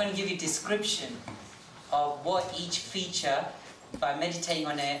 And I'm going to give you a description of what each feature, by meditating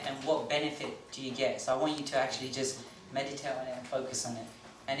on it, and what benefit do you get. So I want you to actually just meditate on it and focus on it.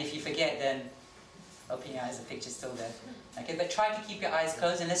 And if you forget, then open your eyes, the picture's still there. Okay, but try to keep your eyes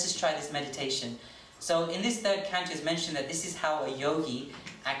closed, and let's just try this meditation. So in this third canto, it's mentioned that this is how a yogi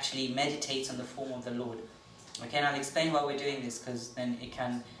actually meditates on the form of the Lord. Okay, and I'll explain why we're doing this, because then it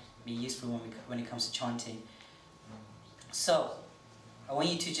can be useful when it comes to chanting. So, I want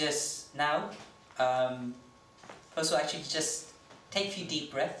you to just now, first of all, actually just take a few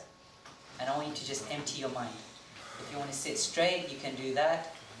deep breaths, and I want you to just empty your mind. If you want to sit straight, you can do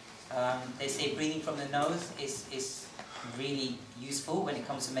that. They say breathing from the nose is really useful when it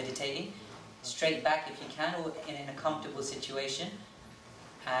comes to meditating. Straight back if you can, or in a comfortable situation.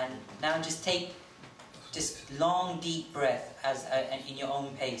 And now just take long deep breath and in your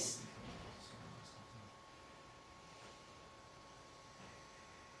own pace.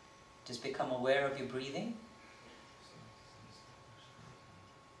 Just become aware of your breathing.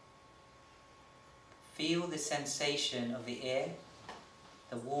 Feel the sensation of the air,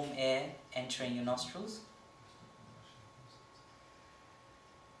 the warm air entering your nostrils.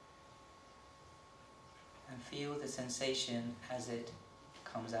 And feel the sensation as it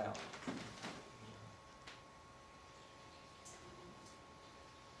comes out.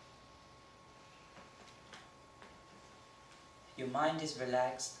 Your mind is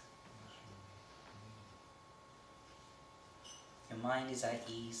relaxed. Your mind is at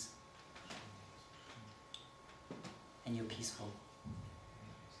ease. And you're peaceful.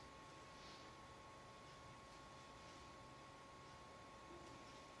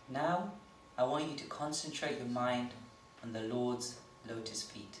 Now, I want you to concentrate your mind on the Lord's lotus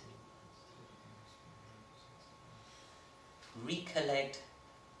feet. Recollect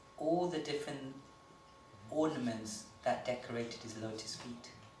all the different ornaments that decorated his lotus feet.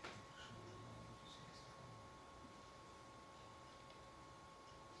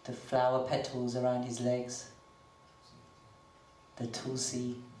 The flower petals around his legs, the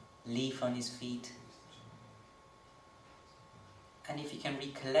tulsi leaf on his feet, And if you can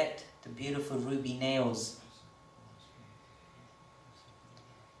recollect the beautiful ruby nails,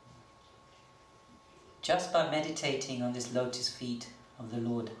 just by meditating on this lotus feet of the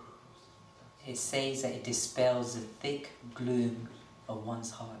Lord, it says that it dispels the thick gloom of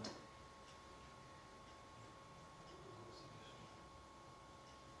one's heart.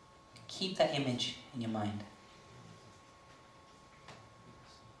 Keep that image in your mind.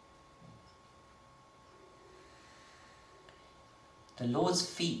 The Lord's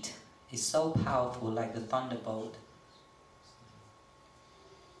feet is so powerful, like the thunderbolt,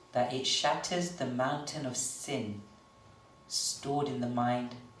 that it shatters the mountain of sin stored in the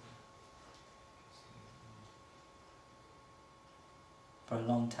mind for a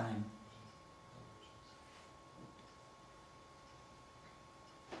long time.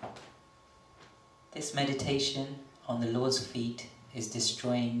 This meditation on the Lord's feet is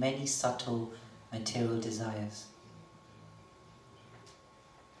destroying many subtle material desires.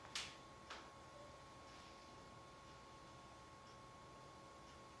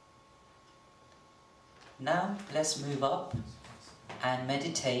 Now let's move up and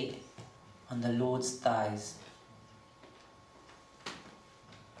meditate on the Lord's thighs.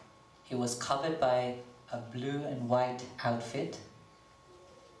 He was covered by a blue and white outfit,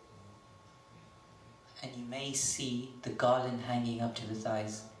 and you may see the garland hanging up to the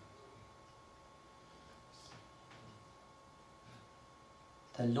thighs.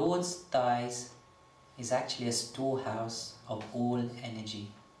 The Lord's thighs is actually a storehouse of all energy.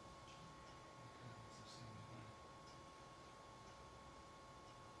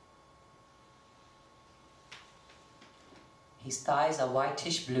 His thighs are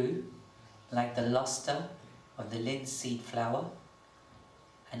whitish blue, like the luster of the linseed flower,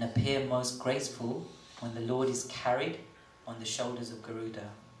 and appear most graceful when the Lord is carried on the shoulders of Garuda.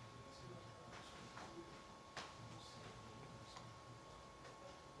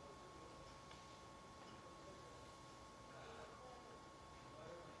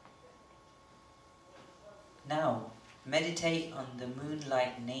 Now, meditate on the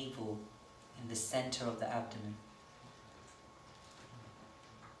moon-like navel in the center of the abdomen.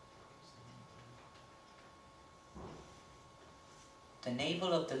 The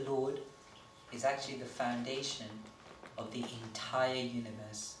navel of the Lord is actually the foundation of the entire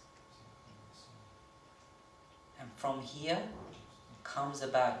universe. And from here comes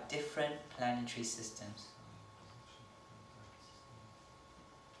about different planetary systems.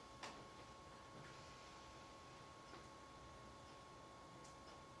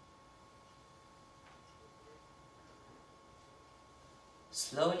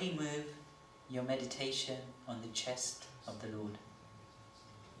 Slowly move your meditation on the chest of the Lord,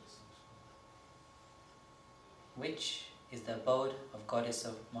 which is the abode of Goddess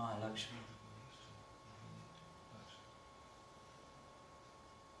of Mahalakshmi.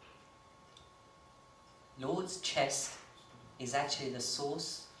 Lord's chest is actually the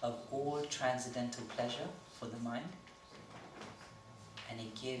source of all transcendental pleasure for the mind, and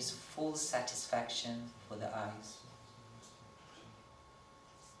it gives full satisfaction for the eyes.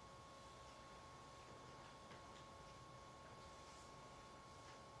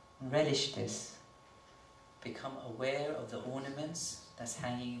 Relish this. Become aware of the ornaments that's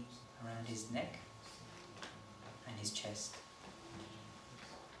hanging around his neck and his chest.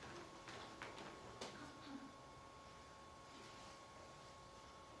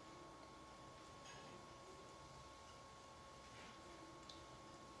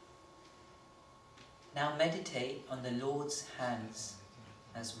 Now meditate on the Lord's hands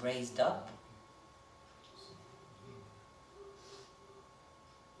as raised up.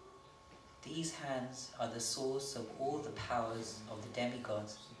 These hands are the source of all the powers of the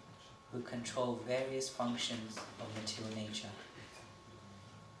demigods who control various functions of material nature.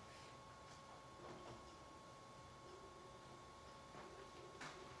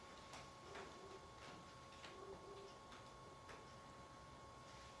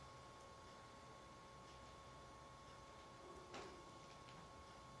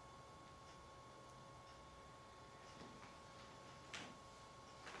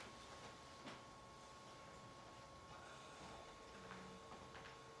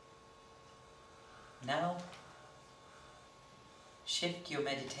 Now, shift your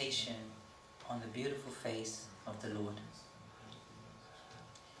meditation on the beautiful face of the Lord.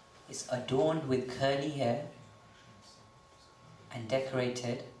 It's adorned with curly hair and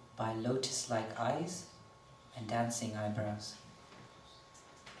decorated by lotus-like eyes and dancing eyebrows.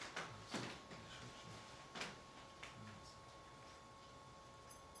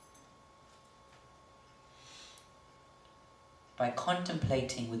 By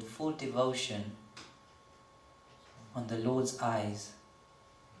contemplating with full devotion on the Lord's eyes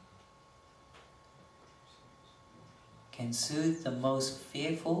can soothe the most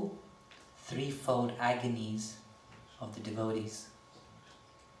fearful threefold agonies of the devotees.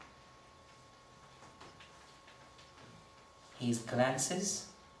 His glances,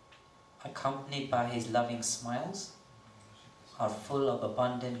 accompanied by his loving smiles, are full of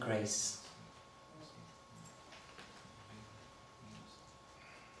abundant grace.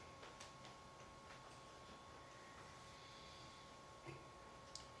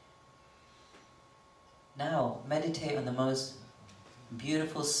 Now meditate on the most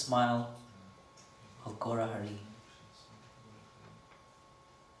beautiful smile of Gaurahari.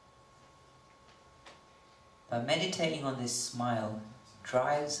 By meditating on this smile,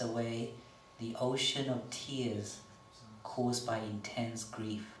 drives away the ocean of tears caused by intense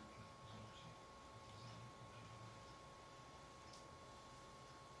grief.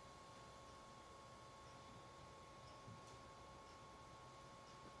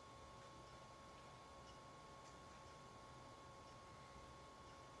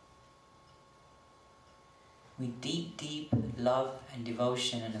 With deep, deep love and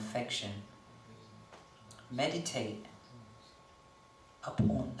devotion and affection, meditate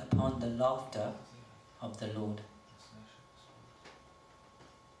upon the laughter of the Lord.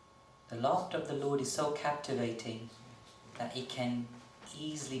 The laughter of the Lord is so captivating that it can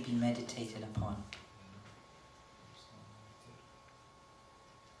easily be meditated upon.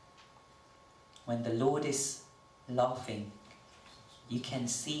 When the Lord is laughing, you can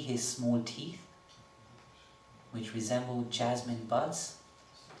see his small teeth, which resemble jasmine buds,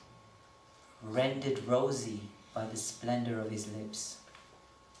 rendered rosy by the splendor of his lips.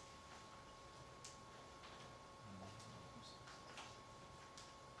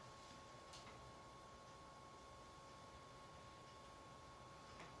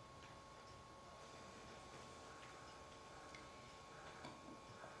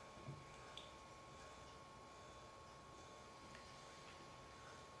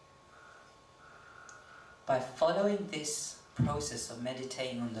 By following this process of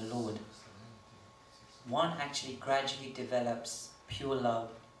meditating on the Lord, one actually gradually develops pure love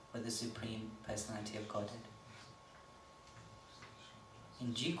for the Supreme Personality of Godhead.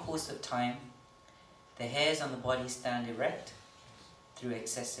 In due course of time, the hairs on the body stand erect through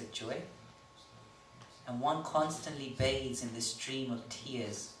excessive joy, and one constantly bathes in the stream of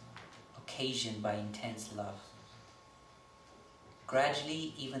tears occasioned by intense love.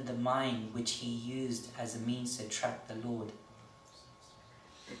 Gradually, even the mind which he used as a means to attract the Lord,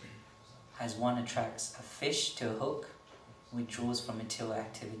 as one attracts a fish to a hook, withdraws from material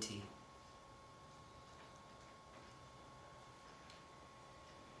activity.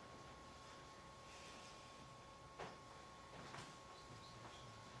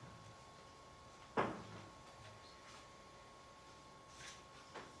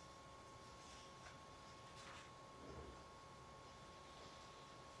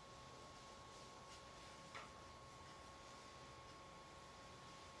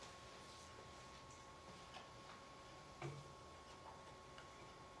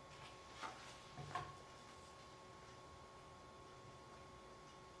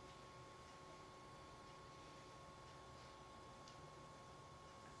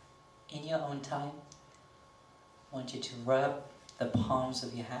 In your own time, I want you to rub the palms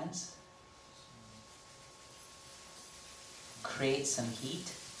of your hands, create some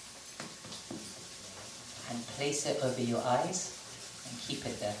heat, and place it over your eyes and keep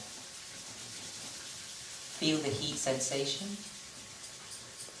it there. Feel the heat sensation,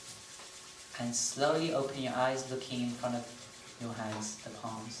 and slowly open your eyes looking in front of your hands, the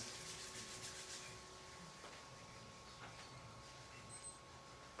palms.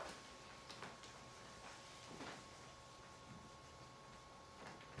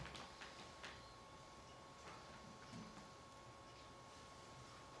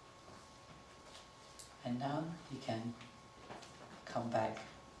 And now you can come back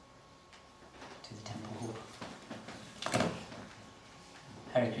to the temple hall.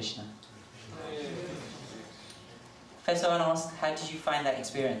 Hare Krishna. First I want to ask, how did you find that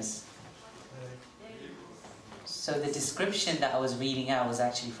experience? So the description that I was reading out was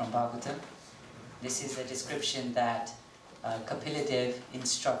actually from Bhagavatam. This is a description that Kapila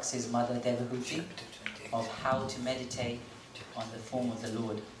instructs his mother Devahuti of how to meditate on the form of the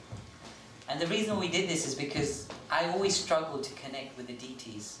Lord. And the reason we did this is because I always struggle to connect with the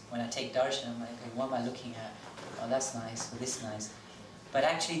deities. When I take darshan, I'm like, what am I looking at? Oh, that's nice, or this nice. But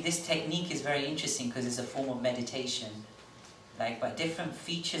actually this technique is very interesting because it's a form of meditation. Like by different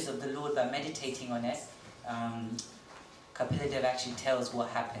features of the Lord, by meditating on it, Kapila actually tells what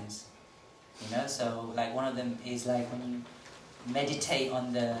happens. You know, so like one of them is like when you meditate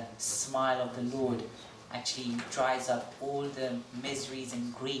on the smile of the Lord, actually dries up all the miseries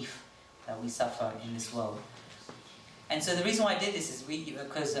and grief that we suffer in this world. And so the reason why I did this is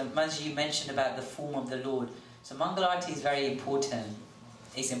because Manji mentioned about the form of the Lord. So Mangalarti is very important.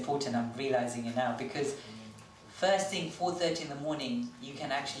 It's important, I'm realizing it now, because first thing, 4:30 in the morning, you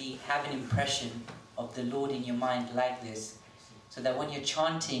can actually have an impression of the Lord in your mind like this. So that when you're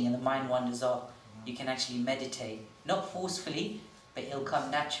chanting and the mind wanders off, you can actually meditate. Not forcefully, but it'll come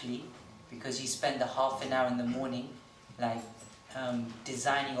naturally, because you spend the half an hour in the morning like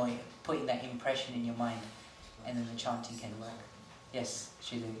designing or putting that impression in your mind, and then the chanting can work. Yes,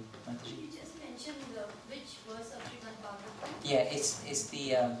 Sridevi. You just mentioned which verse of Srimad Bhagavatam? Yeah, it's the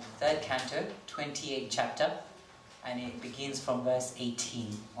 3rd canto, 28th chapter, and it begins from verse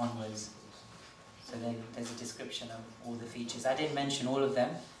 18 onwards. So then there's a description of all the features. I didn't mention all of them,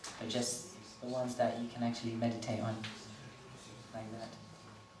 but just the ones that you can actually meditate on, like that.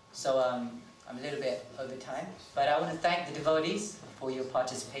 So I'm a little bit over time, but I want to thank the devotees for your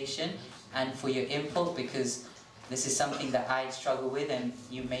participation and for your input, because this is something that I struggle with, and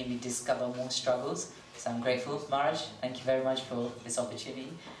you made me discover more struggles. So I'm grateful. Maharaj, thank you very much for this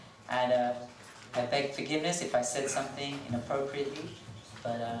opportunity. And I beg forgiveness if I said something inappropriately,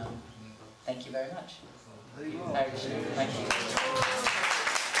 but thank you very much. Hare Krishna. Thank you.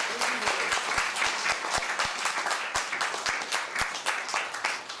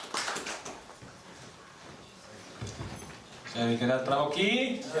 Janakinath Prabhu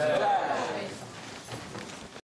ki?